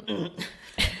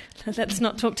 Let's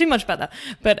not talk too much about that.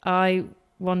 But I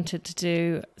wanted to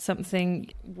do something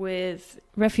with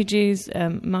refugees,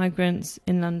 migrants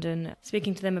in London,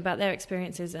 speaking to them about their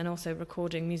experiences and also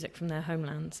recording music from their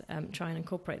homelands, try and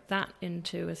incorporate that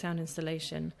into a sound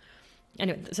installation.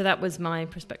 Anyway, so that was my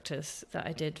prospectus that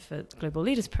I did for the Global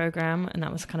Leaders Programme, and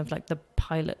that was kind of like the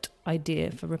pilot idea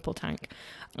for Ripple Tank.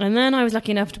 And then I was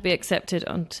lucky enough to be accepted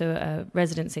onto a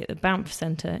residency at the Banff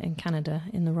Centre in Canada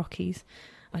in the Rockies.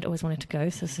 I'd always wanted to go,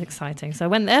 so it's exciting. So I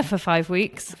went there for 5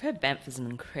 weeks. I've heard Banff is an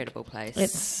incredible place.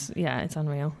 It's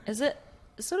unreal. Is it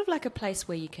sort of like a place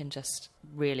where you can just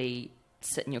really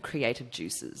sit in your creative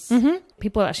juices? Mm-hmm.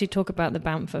 People actually talk about the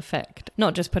Banff effect,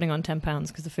 not just putting on £10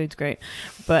 because the food's great,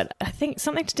 but I think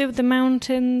something to do with the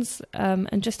mountains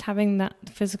and just having that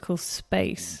physical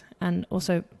space, and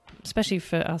also, especially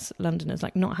for us Londoners,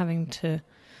 like not having to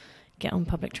get on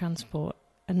public transport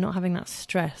and not having that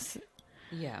stress.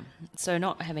 Yeah, so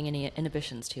not having any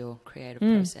inhibitions to your creative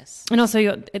process. And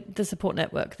also the support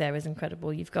network there is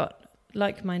incredible. You've got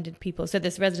like-minded people. So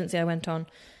this residency I went on,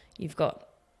 you've got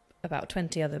about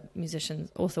 20 other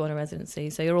musicians also on a residency.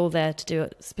 So you're all there to do a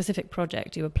specific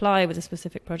project. You apply with a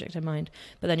specific project in mind,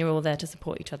 but then you're all there to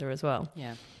support each other as well.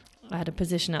 Yeah. I had a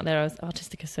position out there as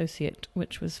artistic associate,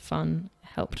 which was fun,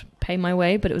 helped pay my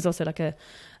way, but it was also like a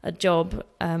job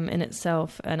in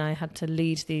itself. And I had to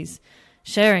lead these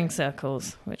sharing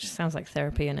circles, which sounds like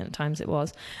therapy, and at times it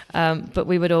was. But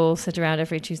we would all sit around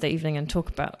every Tuesday evening and talk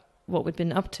about what we'd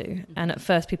been up to. And at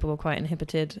first people were quite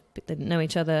inhibited. They didn't know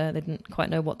each other. They didn't quite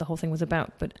know what the whole thing was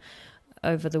about. But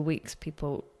over the weeks,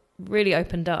 people really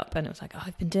opened up, and it was like, oh,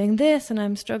 I've been doing this and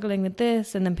I'm struggling with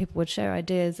this. And then people would share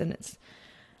ideas, and it's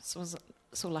sort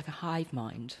of like a hive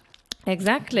mind.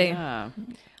 Exactly. Yeah.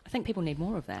 I think people need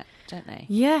more of that, don't they?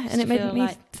 Yeah, Just and it made me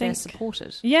like think they're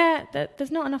supported. Yeah,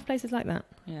 there's not enough places like that.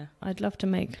 Yeah. I'd love to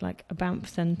make like a Banff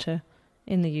Centre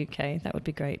in the UK. That would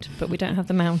be great, but we don't have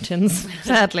the mountains,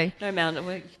 sadly. No mountain.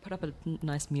 We put up a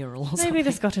nice mural or something. Maybe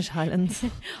the Scottish Highlands.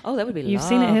 Oh, that would be lovely. You've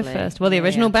seen it here first. Well, the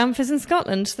original Banff is in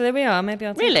Scotland, so there we are. Maybe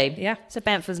I'll Really? Yeah. So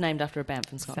Banff was named after a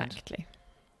Banff in Scotland. Exactly.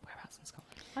 Whereabouts in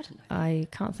Scotland? I don't know. I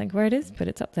can't think where it is, but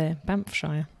it's up there,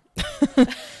 Banffshire.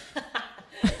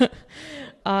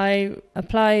 I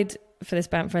applied for this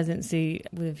Banff residency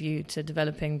with a view to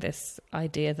developing this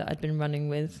idea that I'd been running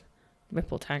with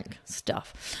Ripple Tank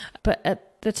stuff. But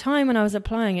at the time when I was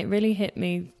applying, it really hit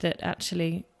me that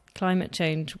actually climate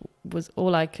change was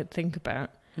all I could think about.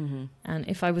 Mm-hmm. And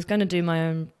if I was going to do my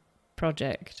own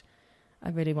project, I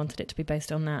really wanted it to be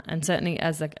based on that. And certainly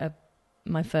as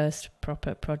my first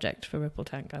proper project for Ripple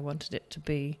Tank, I wanted it to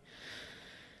be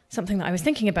something that I was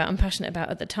thinking about and passionate about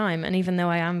at the time. And even though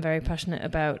I am very passionate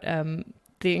about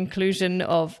the inclusion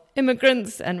of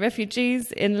immigrants and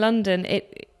refugees in London,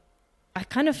 I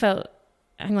kind of felt,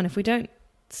 hang on, if we don't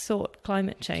sort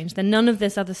climate change, then none of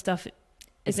this other stuff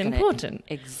is important.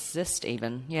 Exist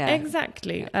even, yeah.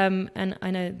 Exactly. Yeah. And I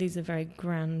know these are very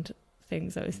grand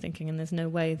things I was thinking, and there's no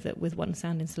way that with one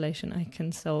sound installation I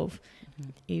can solve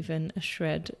even a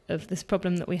shred of this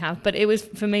problem that we have. But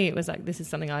for me, it was like, this is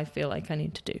something I feel like I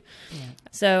need to do. Yeah.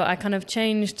 So I kind of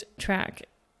changed track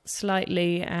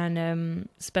slightly and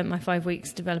spent my 5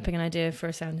 weeks developing an idea for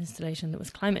a sound installation that was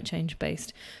climate change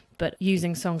based, but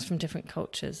using songs from different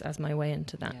cultures as my way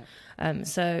into that. Yeah.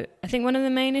 So I think one of the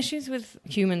main issues with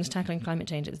humans tackling climate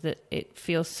change is that it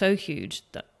feels so huge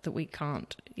that we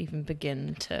can't even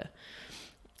begin to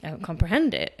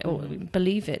comprehend it or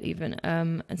believe it even.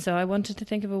 And so I wanted to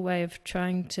think of a way of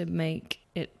trying to make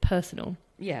it personal.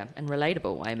 Yeah, and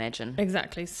relatable, I imagine.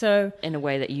 Exactly. So in a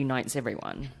way that unites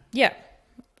everyone. Yeah.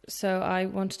 So I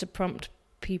wanted to prompt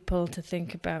people to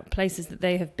think about places that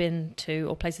they have been to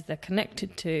or places they're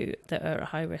connected to that are at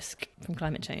high risk from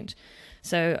climate change.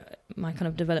 So my kind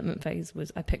of development phase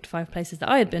was I picked 5 places that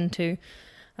I had been to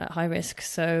at high risk.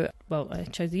 So, well, I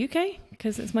chose the UK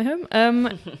because it's my home.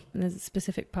 There's a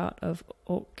specific part of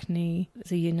Orkney,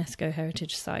 it's a UNESCO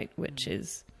heritage site, which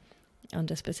is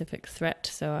under specific threat.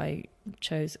 So I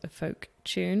chose a folk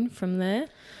tune from there.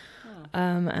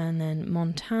 And then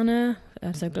Montana,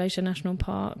 so Glacier National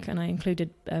Park, and I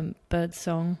included bird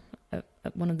song,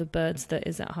 one of the birds that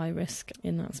is at high risk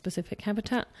in that specific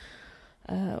habitat.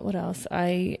 What else?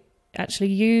 I actually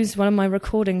used one of my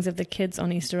recordings of the kids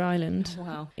on Easter Island.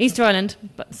 Wow. Easter Island,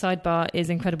 but sidebar, is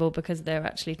incredible because they're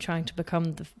actually trying to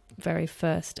become the very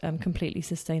first completely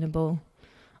sustainable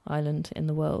island in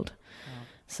the world. Wow.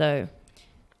 So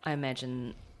I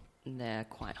imagine they're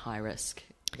quite high risk.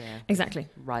 There. Exactly.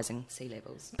 Rising sea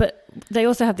levels. But they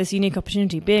also have this unique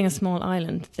opportunity. Being a small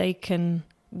island, they can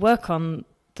work on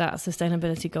that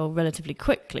sustainability goal relatively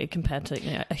quickly compared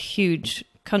to a huge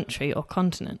country or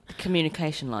continent. The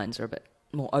communication lines are a bit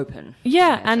more open.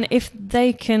 Yeah, and if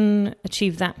they can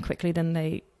achieve that quickly, then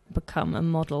they become a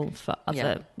model for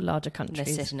other larger countries.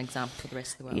 They set an example for the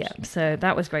rest of the world. Yeah, so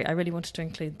that was great. I really wanted to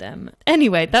include them.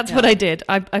 Anyway, that's what I did.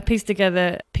 I pieced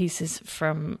together pieces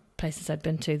from places I'd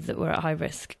been to that were at high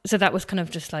risk. So that was kind of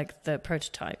just like the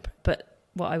prototype. But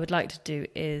what I would like to do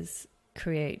is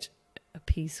create a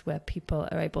piece where people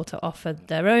are able to offer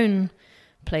their own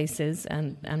places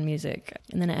and music.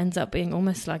 And then it ends up being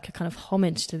almost like a kind of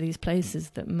homage to these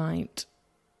places that might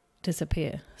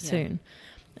disappear soon.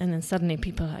 And then suddenly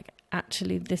people are like,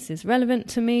 actually, this is relevant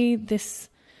to me. This,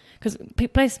 because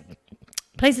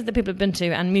places that people have been to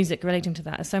and music relating to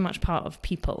that are so much part of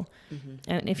people. Mm-hmm.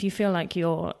 And if you feel like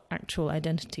your actual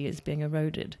identity is being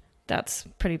eroded, that's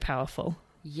pretty powerful.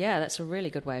 Yeah, that's a really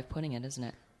good way of putting it, isn't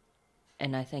it?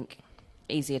 And I think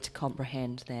easier to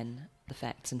comprehend than the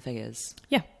facts and figures.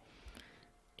 Yeah.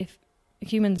 If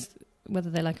humans, whether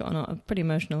they like it or not, are pretty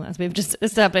emotional, as we've just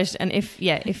established. And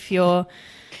if you're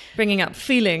bringing up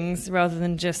feelings rather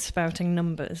than just spouting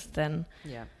numbers, then...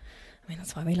 Yeah. I mean,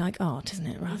 that's why we like art, isn't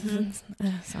it, rather than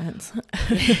science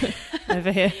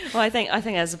over here. Well, I think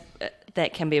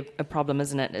that can be a problem,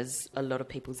 isn't it, is a lot of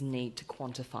people's need to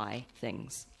quantify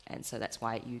things. And so that's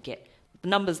why you get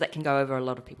numbers that can go over a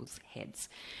lot of people's heads.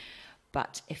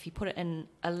 But if you put it in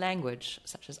a language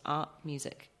such as art,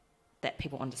 music, that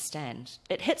people understand,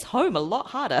 it hits home a lot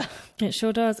harder. It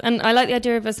sure does. And I like the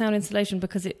idea of a sound installation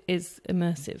because it is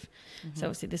immersive. So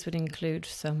obviously this would include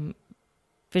some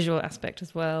visual aspect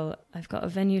as well. I've got a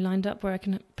venue lined up where I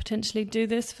can potentially do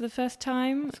this for the first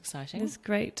time. That's exciting. This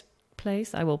great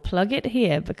place. I will plug it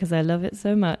here because I love it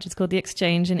so much. It's called The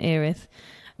Exchange in Erith,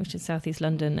 which is southeast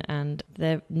London, and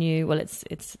they're new. Well,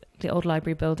 it's the old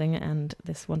library building, and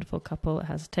this wonderful couple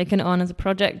has taken it on as a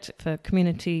project for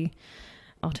community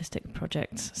artistic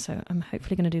projects. So I'm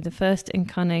hopefully going to do the first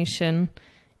incarnation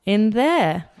in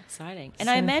there. Exciting. And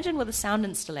I imagine with a sound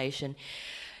installation,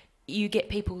 you get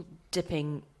people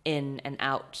dipping in and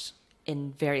out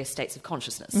in various states of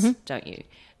consciousness, don't you?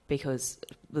 Because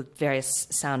with various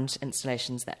sound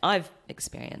installations that I've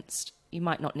experienced, you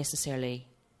might not necessarily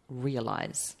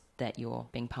realize that you're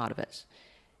being part of it.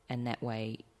 And that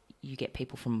way you get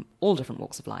people from all different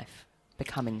walks of life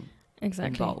becoming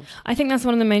involved. I think that's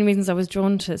one of the main reasons I was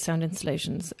drawn to sound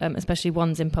installations, especially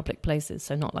ones in public places,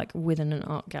 so not like within an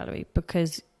art gallery,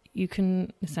 because you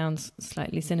can, it sounds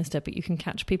slightly sinister, but you can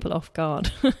catch people off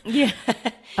guard. Yeah.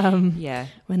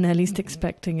 When they're least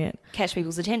expecting it. Catch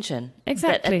people's attention.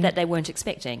 Exactly. That they weren't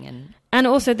expecting. And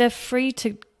also they're free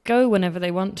to go whenever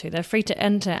they want to. They're free to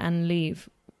enter and leave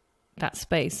that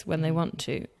space when they want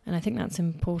to. And I think that's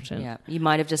important. Yeah. You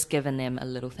might have just given them a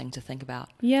little thing to think about.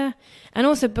 Yeah. And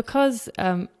also because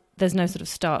there's no sort of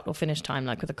start or finish time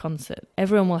like with a concert,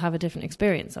 everyone will have a different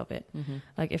experience of it.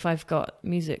 Like if I've got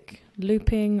music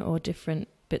looping or different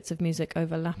bits of music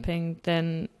overlapping,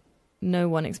 then no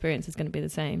one experience is going to be the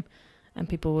same, and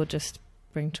people will just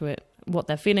bring to it what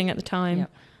they're feeling at the time,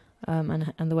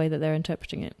 and the way that they're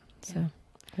interpreting it. So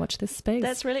watch this space.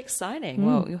 That's really exciting.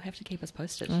 Well, you'll have to keep us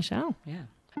posted. I shall. Yeah.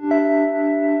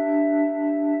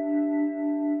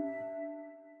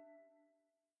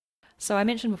 So I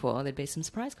mentioned before there'd be some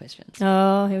surprise questions.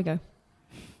 Oh, here we go.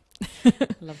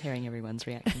 I love hearing everyone's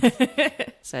reactions.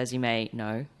 So as you may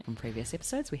know, in previous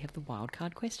episodes, we have the wild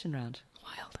card question round.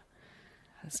 Wild.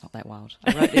 It's not that wild.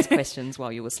 I wrote these questions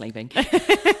while you were sleeping.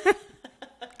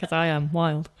 Because I am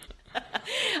wild.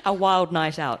 A wild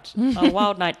night out. A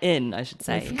wild night in, I should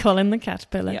say. With Colin the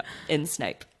caterpillar. Yeah, in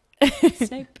Snape.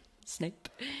 Snape.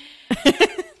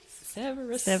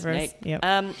 Severus Snape.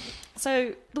 Yep.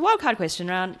 So the wildcard question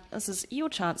round, this is your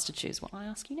chance to choose what I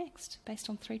ask you next, based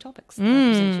on 3 topics that I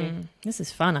present you. This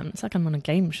is fun. It's like I'm on a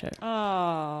game show.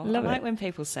 Oh, Love I like it. when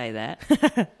people say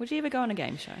that. Would you ever go on a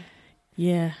game show?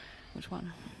 Yeah. Which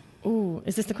one? Ooh,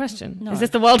 is this the question? No. Is this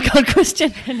the wildcard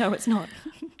question? No, it's not.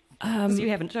 Because you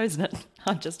haven't chosen it.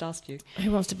 I've just asked you.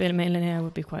 Who Wants to Be a Millionaire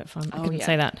would be quite fun. I couldn't yeah.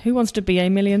 say that. Who wants to be a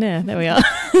millionaire? There we are.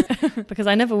 Because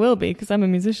I never will be, because I'm a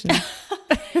musician.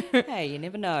 Hey, you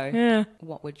never know. Yeah.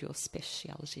 What would your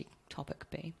speciality topic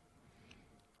be?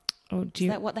 Oh, Is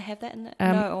that what they have that in it?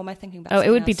 Um, No, or am I thinking about Oh, it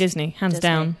something would be else? Disney, hands Disney.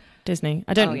 down. Disney.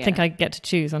 I don't yeah. think I get to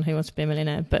choose on Who Wants to Be a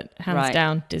Millionaire, but hands Right.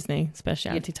 down, Disney,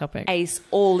 speciality You'd topic. Ace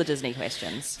all the Disney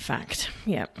questions. Fact.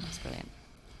 Yeah. That's brilliant.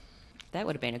 That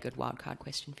would have been a good wildcard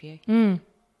question for you. Mm.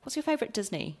 What's your favourite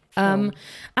Disney film?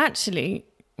 Actually,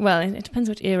 well, it depends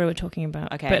which era we're talking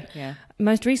about. Okay, But yeah.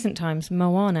 most recent times,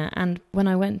 Moana. And when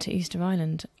I went to Easter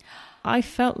Island, I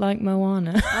felt like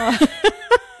Moana.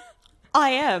 I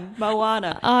am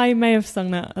Moana. I may have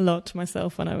sung that a lot to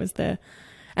myself when I was there.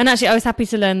 And actually, I was happy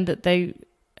to learn that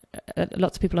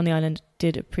lots of people on the island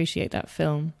did appreciate that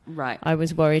film. Right. I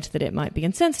was worried that it might be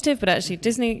insensitive, but actually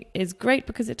Disney is great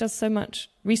because it does so much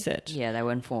research. Yeah, they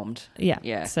were informed.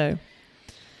 Yeah. So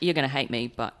you're going to hate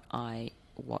me, but I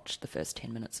watched the first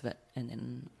 10 minutes of it and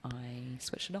then I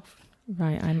switched it off.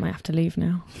 right, I might have to leave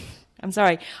now. I'm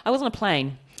sorry. I was on a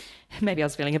plane. Maybe I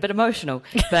was feeling a bit emotional,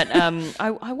 but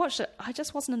I watched it. I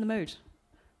just wasn't in the mood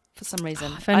for some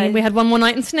reason. If only we had one more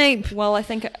night in Snape. Well, I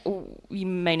think you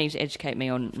may need to educate me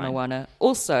on Moana.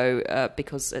 Also,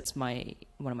 because it's one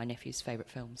of my nephew's favourite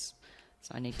films.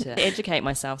 So I need to educate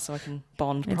myself so I can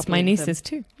bond properly It's my with nieces him.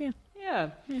 too. Yeah.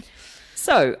 Yeah.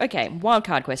 So, okay,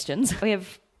 wildcard questions. We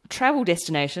have travel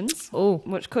destinations,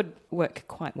 which could work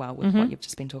quite well with what you've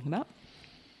just been talking about.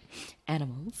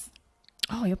 Animals.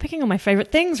 Oh, you're picking on my favourite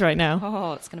things right now.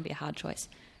 Oh, it's going to be a hard choice.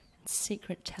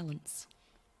 Secret talents.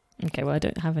 Okay, well, I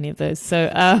don't have any of those. So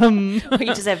You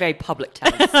just have very public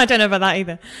talents. I don't know about that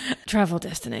either. Travel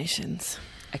destinations.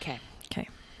 Okay. Okay.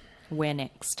 Where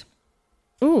next?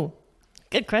 Ooh,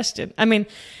 good question. I mean,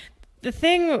 the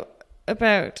thing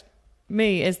about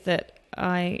me is that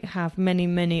I have many,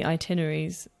 many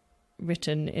itineraries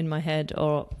written in my head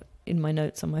or in my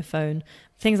notes on my phone.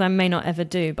 Things I may not ever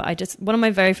do, but one of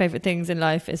my very favourite things in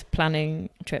life is planning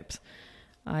trips.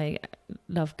 I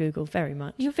love Google very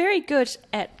much. You're very good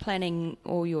at planning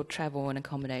all your travel and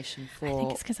accommodation for I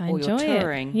think it's because I all enjoy your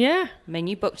touring. it. Yeah. I mean,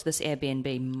 you booked this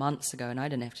Airbnb months ago and I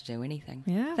didn't have to do anything.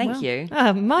 Yeah. Thank you.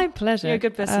 My pleasure. You're a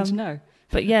good person to know.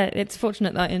 But yeah, it's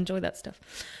fortunate that I enjoy that stuff.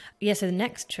 Yeah, so the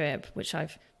next trip, which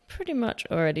I've pretty much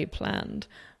already planned,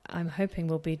 I'm hoping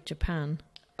will be Japan.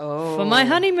 Oh. For my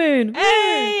honeymoon.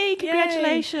 Hey, Woo!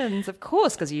 congratulations. Yay. Of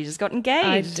course, because you just got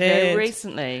engaged I did.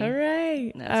 recently.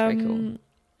 Hooray. That's very cool.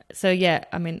 So yeah,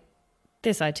 I mean,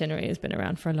 this itinerary has been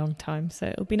around for a long time, so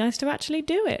it'll be nice to actually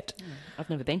do it. I've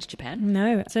never been to Japan.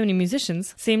 No, so many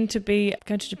musicians seem to be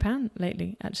going to Japan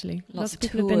lately, actually. Lots of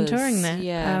people have been tours, touring there.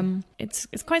 yeah. It's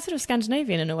quite sort of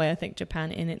Scandinavian in a way, I think,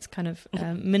 Japan, in its kind of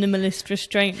minimalist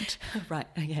restraint. Right,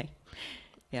 okay.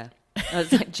 Yeah. I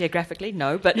was like, geographically,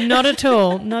 no, but... Not at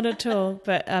all, not at all.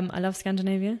 But I love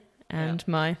Scandinavia, and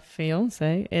my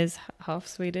fiancé is half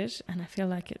Swedish, and I feel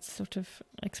like it's sort of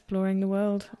exploring the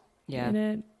world in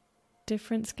a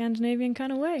different Scandinavian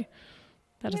kind of way.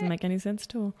 That doesn't make any sense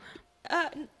at all.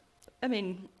 I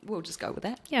mean, we'll just go with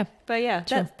that. Yeah. But yeah,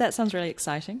 Sure. that sounds really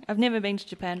exciting. I've never been to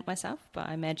Japan myself, but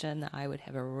I imagine that I would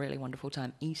have a really wonderful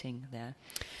time eating there.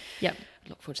 Yep.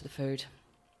 Look forward to the food.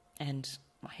 And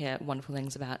I hear wonderful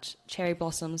things about cherry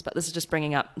blossoms, but this is just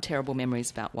bringing up terrible memories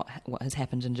about what has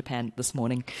happened in Japan this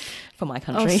morning for my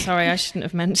country. Oh, sorry, I shouldn't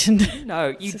have mentioned.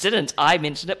 No, you didn't. I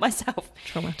mentioned it myself.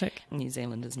 Traumatic. New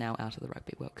Zealand is now out of the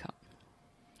Rugby World Cup.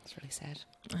 It's really sad.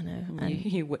 I know. And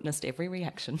you witnessed every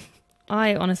reaction.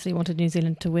 I honestly wanted New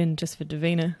Zealand to win just for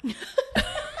Davina.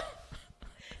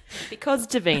 Because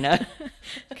Davina.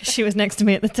 Because she was next to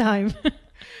me at the time.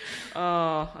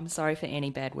 Oh, I'm sorry for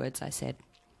any bad words I said.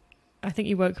 I think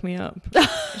you woke me up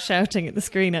shouting at the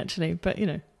screen, actually, but you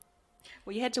know.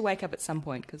 Well, you had to wake up at some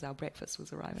point because our breakfast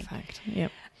was arriving. Fact,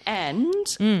 yep. And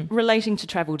relating to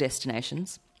travel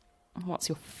destinations, what's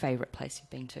your favourite place you've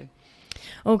been to?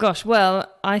 Oh, gosh. Well,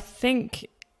 I think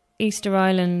Easter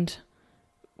Island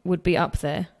would be up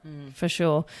there for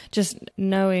sure. Just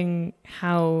knowing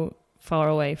how far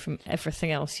away from everything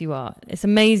else you are. It's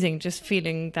amazing just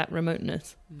feeling that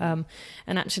remoteness. And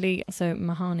actually, so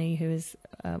Mahani, who is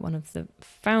one of the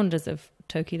founders of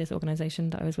Toki, this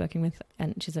organisation that I was working with,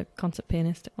 and she's a concert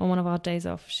pianist, on one of our days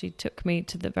off, she took me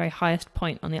to the very highest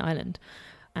point on the island.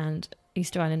 And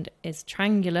Easter Island is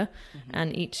triangular,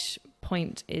 and each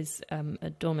point is a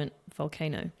dormant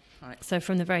volcano. Right. So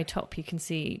from the very top, you can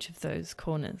see each of those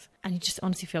corners. And you just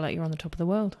honestly feel like you're on the top of the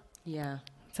world. Yeah.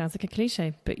 Sounds like a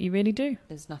cliche, but you really do.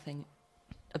 There's nothing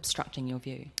obstructing your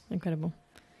view. Incredible.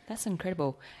 That's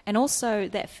incredible. And also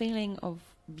that feeling of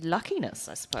luckiness,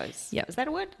 I suppose. Yep. Is that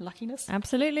a word? Luckiness?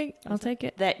 Absolutely. I'll take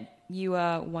it. That you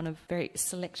are one of very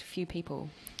select few people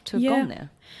to have gone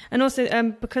there. And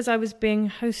also because I was being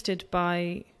hosted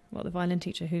by, the violin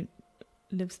teacher who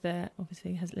lives there,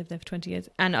 obviously has lived there for 20 years,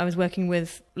 and I was working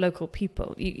with local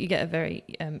people, you get a very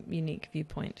unique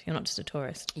viewpoint. You're not just a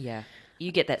tourist. Yeah.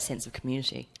 You get that sense of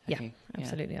community. Yeah,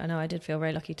 absolutely. I know I did feel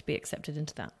very lucky to be accepted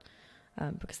into that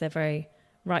because they're very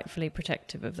rightfully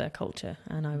protective of their culture,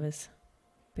 and I was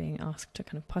being asked to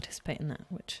kind of participate in that,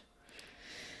 which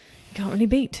you can't really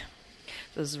beat.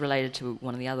 This is related to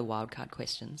one of the other wildcard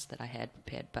questions that I had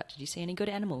prepared, but did you see any good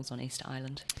animals on Easter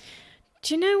Island?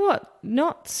 Do you know what?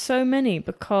 Not so many,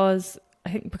 because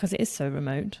I think because it is so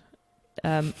remote.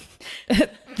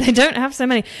 They don't have so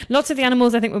many. Lots of the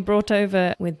animals I think were brought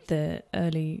over with the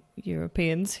early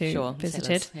Europeans who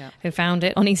visited, who found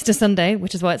it on Easter Sunday,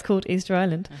 which is why it's called Easter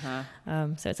Island.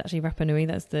 So it's actually Rapa Nui,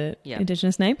 that's the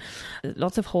indigenous name.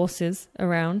 Lots of horses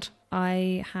around.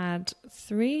 I had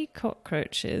 3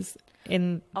 cockroaches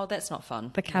in that's not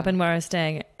fun. The cabin where I was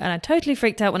staying, and I totally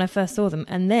freaked out when I first saw them.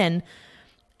 And then,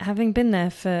 having been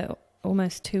there for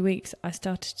almost 2 weeks, I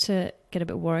started to get a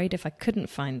bit worried if I couldn't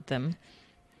find them.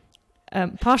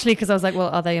 Partially because I was like, well,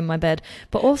 are they in my bed?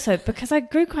 But also because I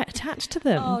grew quite attached to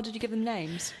them. Oh, did you give them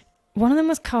names? One of them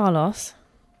was Carlos,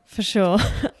 for sure.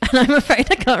 And I'm afraid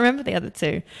I can't remember the other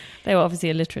 2. They were obviously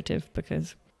alliterative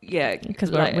because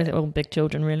we're all big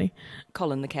children, really.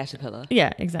 Colin the caterpillar.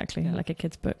 Yeah, exactly, like a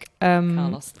kid's book.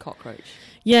 Carlos the cockroach.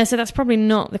 Yeah, so that's probably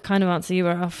not the kind of answer you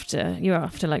were after. You were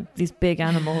after like these big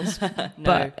animals, no.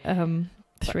 But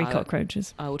 3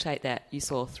 cockroaches. I will take that. You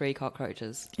saw 3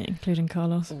 cockroaches. Yeah, including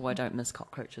Carlos. Oh, I don't miss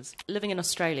cockroaches. Living in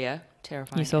Australia,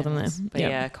 terrifying. You saw them there. But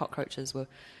yeah, cockroaches were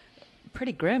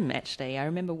pretty grim, actually. I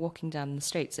remember walking down the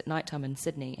streets at night time in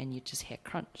Sydney and you'd just hear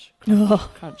crunch,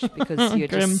 crunch, because you're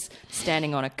just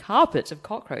standing on a carpet of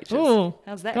cockroaches. Oh,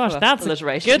 how's that gosh, for that's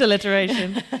alliteration? Good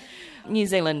alliteration. New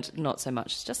Zealand, not so much.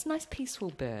 It's just nice,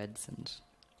 peaceful birds and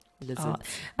lizards.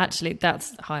 Actually,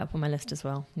 that's high up on my list as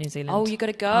well, New Zealand. Oh, you got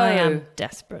to go. I am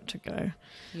desperate to go.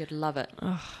 You'd love it.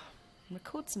 Oh.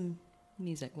 Record some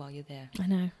music while you're there. I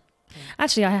know.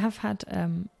 Actually, I have had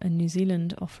a New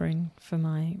Zealand offering for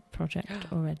my project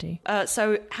already.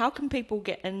 So how can people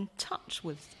get in touch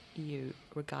with you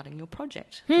regarding your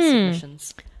project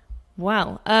submissions?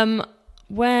 Well,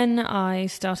 when I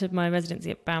started my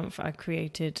residency at Banff, I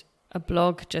created a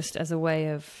blog just as a way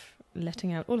of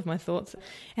letting out all of my thoughts. It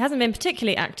hasn't been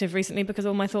particularly active recently because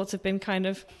all my thoughts have been kind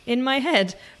of in my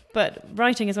head. But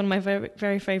writing is one of my very,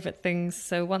 very favourite things.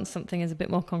 So once something is a bit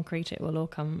more concrete, it will all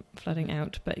come flooding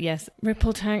out. But yes,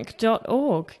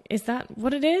 rippletank.org. Is that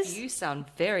what it is? You sound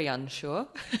very unsure.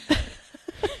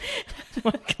 Oh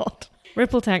my God.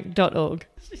 Rippletank.org.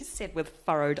 She said with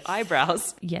furrowed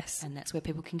eyebrows. Yes. And that's where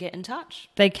people can get in touch.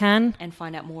 They can. And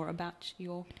find out more about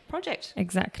your project.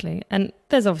 Exactly. And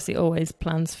there's obviously always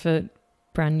plans for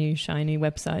brand new, shiny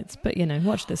websites. But,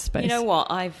 watch this space. You know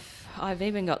what? I've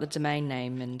even got the domain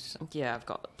name, and I've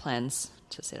got plans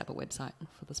to set up a website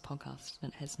for this podcast.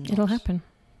 And it has not. It'll happen.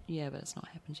 Yeah, but it's not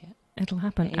happened yet. It'll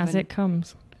happen as it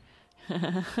comes.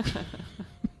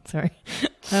 Sorry.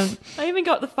 I even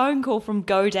got the phone call from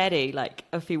GoDaddy like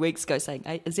a few weeks ago saying,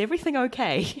 "Hey, is everything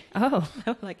okay?" Oh.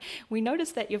 They were like, "We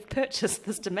noticed that you've purchased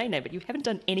this domain name, but you haven't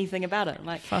done anything about it." I'm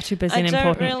like, far too busy and I don't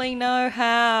important. really know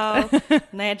how.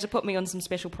 And they had to put me on some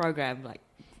special program, like,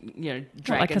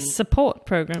 Like a support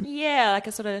program. Yeah, like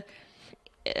a sort of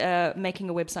making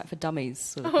a website for dummies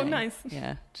sort of thing. Nice.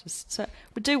 Yeah, so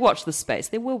we do watch this space.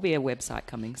 There will be a website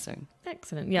coming soon.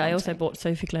 Excellent. Yeah, I also bought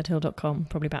SophieGledhill.com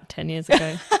probably about 10 years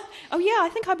ago. Oh yeah, I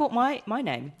think I bought my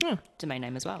name, domain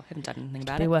name as well. Haven't done anything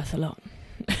about it. Be worth a lot.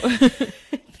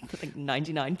 I think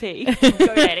 99p.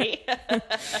 GoDaddy.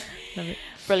 Love it.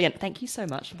 Brilliant. Thank you so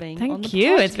much for being on the podcast. Thank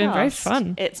you. It's been very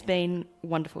fun. It's been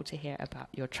wonderful to hear about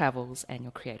your travels and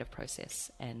your creative process,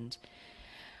 and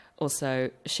also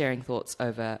sharing thoughts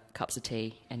over cups of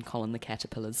tea and Colin the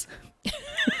caterpillars.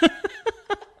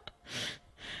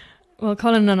 Well,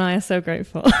 Colin and I are so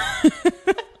grateful.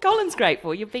 Colin's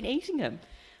grateful. You've been eating him.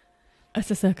 It's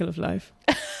a circle of life.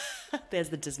 There's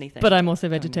the Disney thing. But I'm also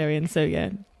vegetarian, so yeah.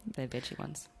 They're veggie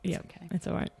ones. Yeah, okay. It's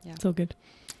all right. Yeah. It's all good.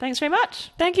 Thanks very much.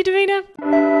 Thank you, Davina.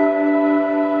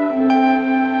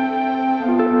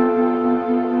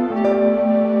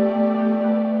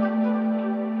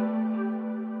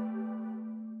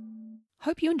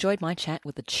 Hope you enjoyed my chat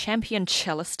with the champion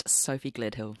cellist Sophie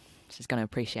Gledhill. She's going to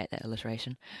appreciate that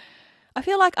alliteration. I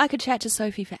feel like I could chat to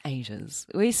Sophie for ages.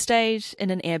 We stayed in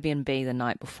an Airbnb the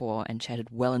night before and chatted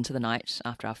well into the night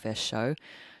after our first show.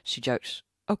 She joked,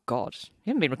 "Oh God,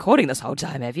 you haven't been recording this whole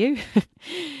time, have you?"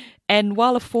 And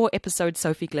while a 4-episode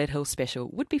Sophie Gledhill special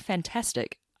would be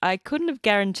fantastic, I couldn't have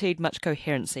guaranteed much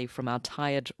coherency from our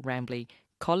tired, rambly,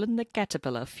 Colin the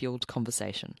Caterpillar-fueled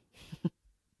conversation.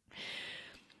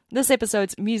 This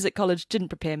episode's Music College Didn't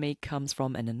Prepare Me comes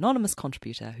from an anonymous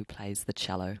contributor who plays the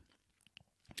cello.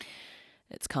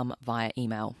 It's come via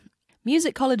email.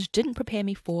 Music College didn't prepare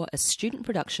me for a student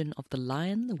production of The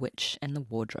Lion, the Witch and the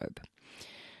Wardrobe.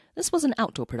 This was an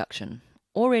outdoor production,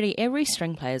 already every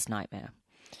string player's nightmare.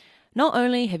 Not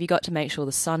only have you got to make sure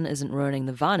the sun isn't ruining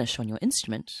the varnish on your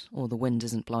instrument, or the wind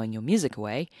isn't blowing your music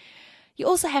away, you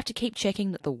also have to keep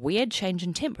checking that the weird change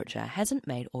in temperature hasn't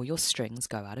made all your strings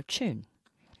go out of tune.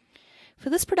 For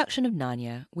this production of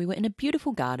Narnia, we were in a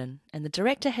beautiful garden, and the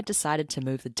director had decided to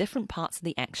move the different parts of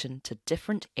the action to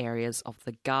different areas of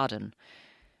the garden.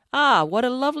 Ah, what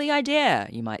a lovely idea,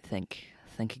 you might think.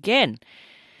 Think again.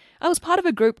 I was part of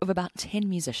a group of about 10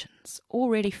 musicians,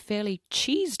 already fairly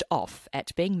cheesed off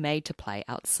at being made to play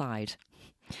outside.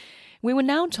 We were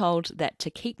now told that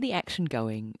to keep the action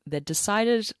going, they'd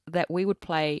decided that we would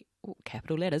play,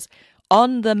 capital letters,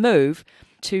 on the move,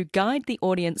 to guide the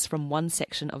audience from one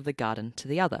section of the garden to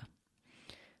the other.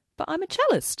 "But I'm a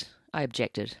cellist," I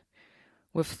objected.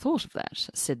 "We've thought of that,"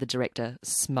 said the director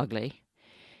smugly.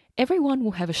 "Everyone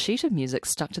will have a sheet of music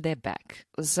stuck to their back,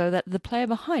 so that the player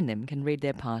behind them can read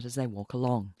their part as they walk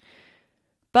along."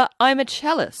 "But I'm a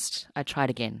cellist," I tried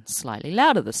again, slightly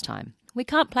louder this time. "We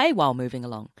can't play while moving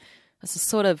along. It's a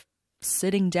sort of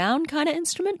sitting down kind of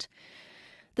instrument."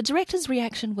 The director's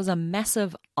reaction was a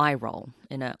massive eye roll,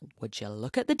 in a "would you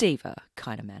look at the diva"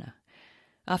 kind of manner.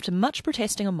 After much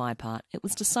protesting on my part, it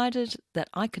was decided that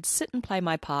I could sit and play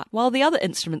my part while the other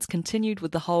instruments continued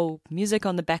with the whole music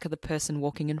on the back of the person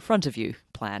walking in front of you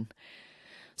plan.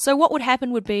 So what would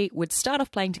happen would be we'd start off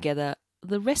playing together,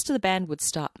 the rest of the band would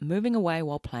start moving away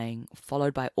while playing,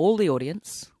 followed by all the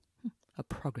audience, a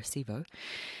progressivo,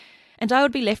 and I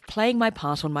would be left playing my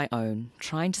part on my own,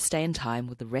 trying to stay in time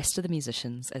with the rest of the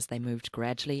musicians as they moved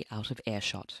gradually out of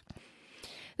earshot.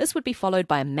 This would be followed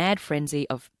by a mad frenzy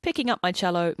of picking up my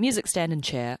cello, music stand and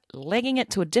chair, legging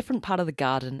it to a different part of the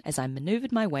garden as I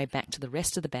manoeuvred my way back to the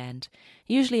rest of the band,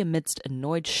 usually amidst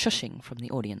annoyed shushing from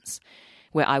the audience,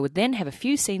 where I would then have a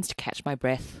few scenes to catch my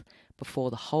breath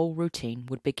before the whole routine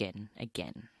would begin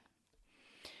again.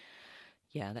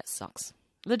 Yeah, that sucks.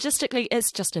 Logistically,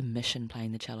 it's just a mission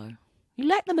playing the cello. You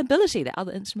lack the mobility that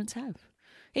other instruments have.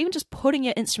 Even just putting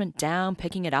your instrument down,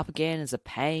 picking it up again is a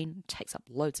pain. It takes up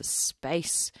loads of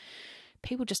space.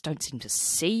 People just don't seem to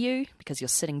see you because you're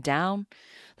sitting down.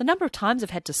 The number of times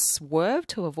I've had to swerve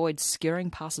to avoid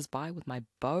skewering passers-by with my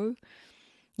bow.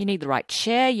 You need the right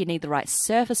chair, you need the right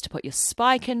surface to put your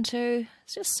spike into.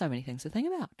 There's just so many things to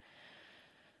think about.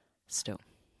 Still,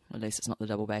 at least it's not the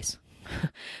double bass.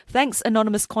 Thanks,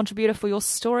 anonymous contributor, for your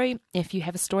story. If you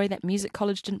have a story that music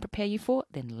college didn't prepare you for,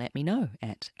 then let me know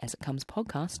at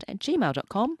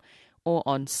asitcomespodcast@gmail.com or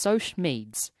on social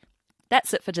meds.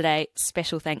 That's it for today.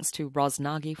 Special thanks to Ros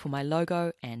Nagy for my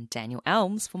logo and Daniel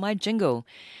Elms for my jingle.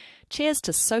 Cheers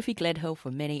to Sophie Gledhill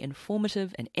for many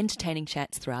informative and entertaining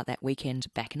chats throughout that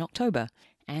weekend back in October.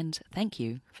 And thank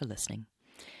you for listening.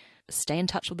 Stay in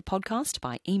touch with the podcast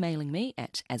by emailing me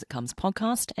at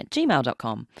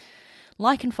asitcomespodcast@gmail.com.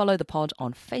 Like and follow the pod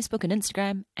on Facebook and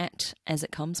Instagram at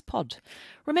asitcomespod.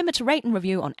 Remember to rate and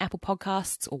review on Apple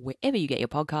Podcasts or wherever you get your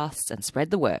podcasts and spread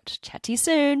the word. Chat to you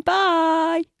soon.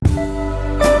 Bye!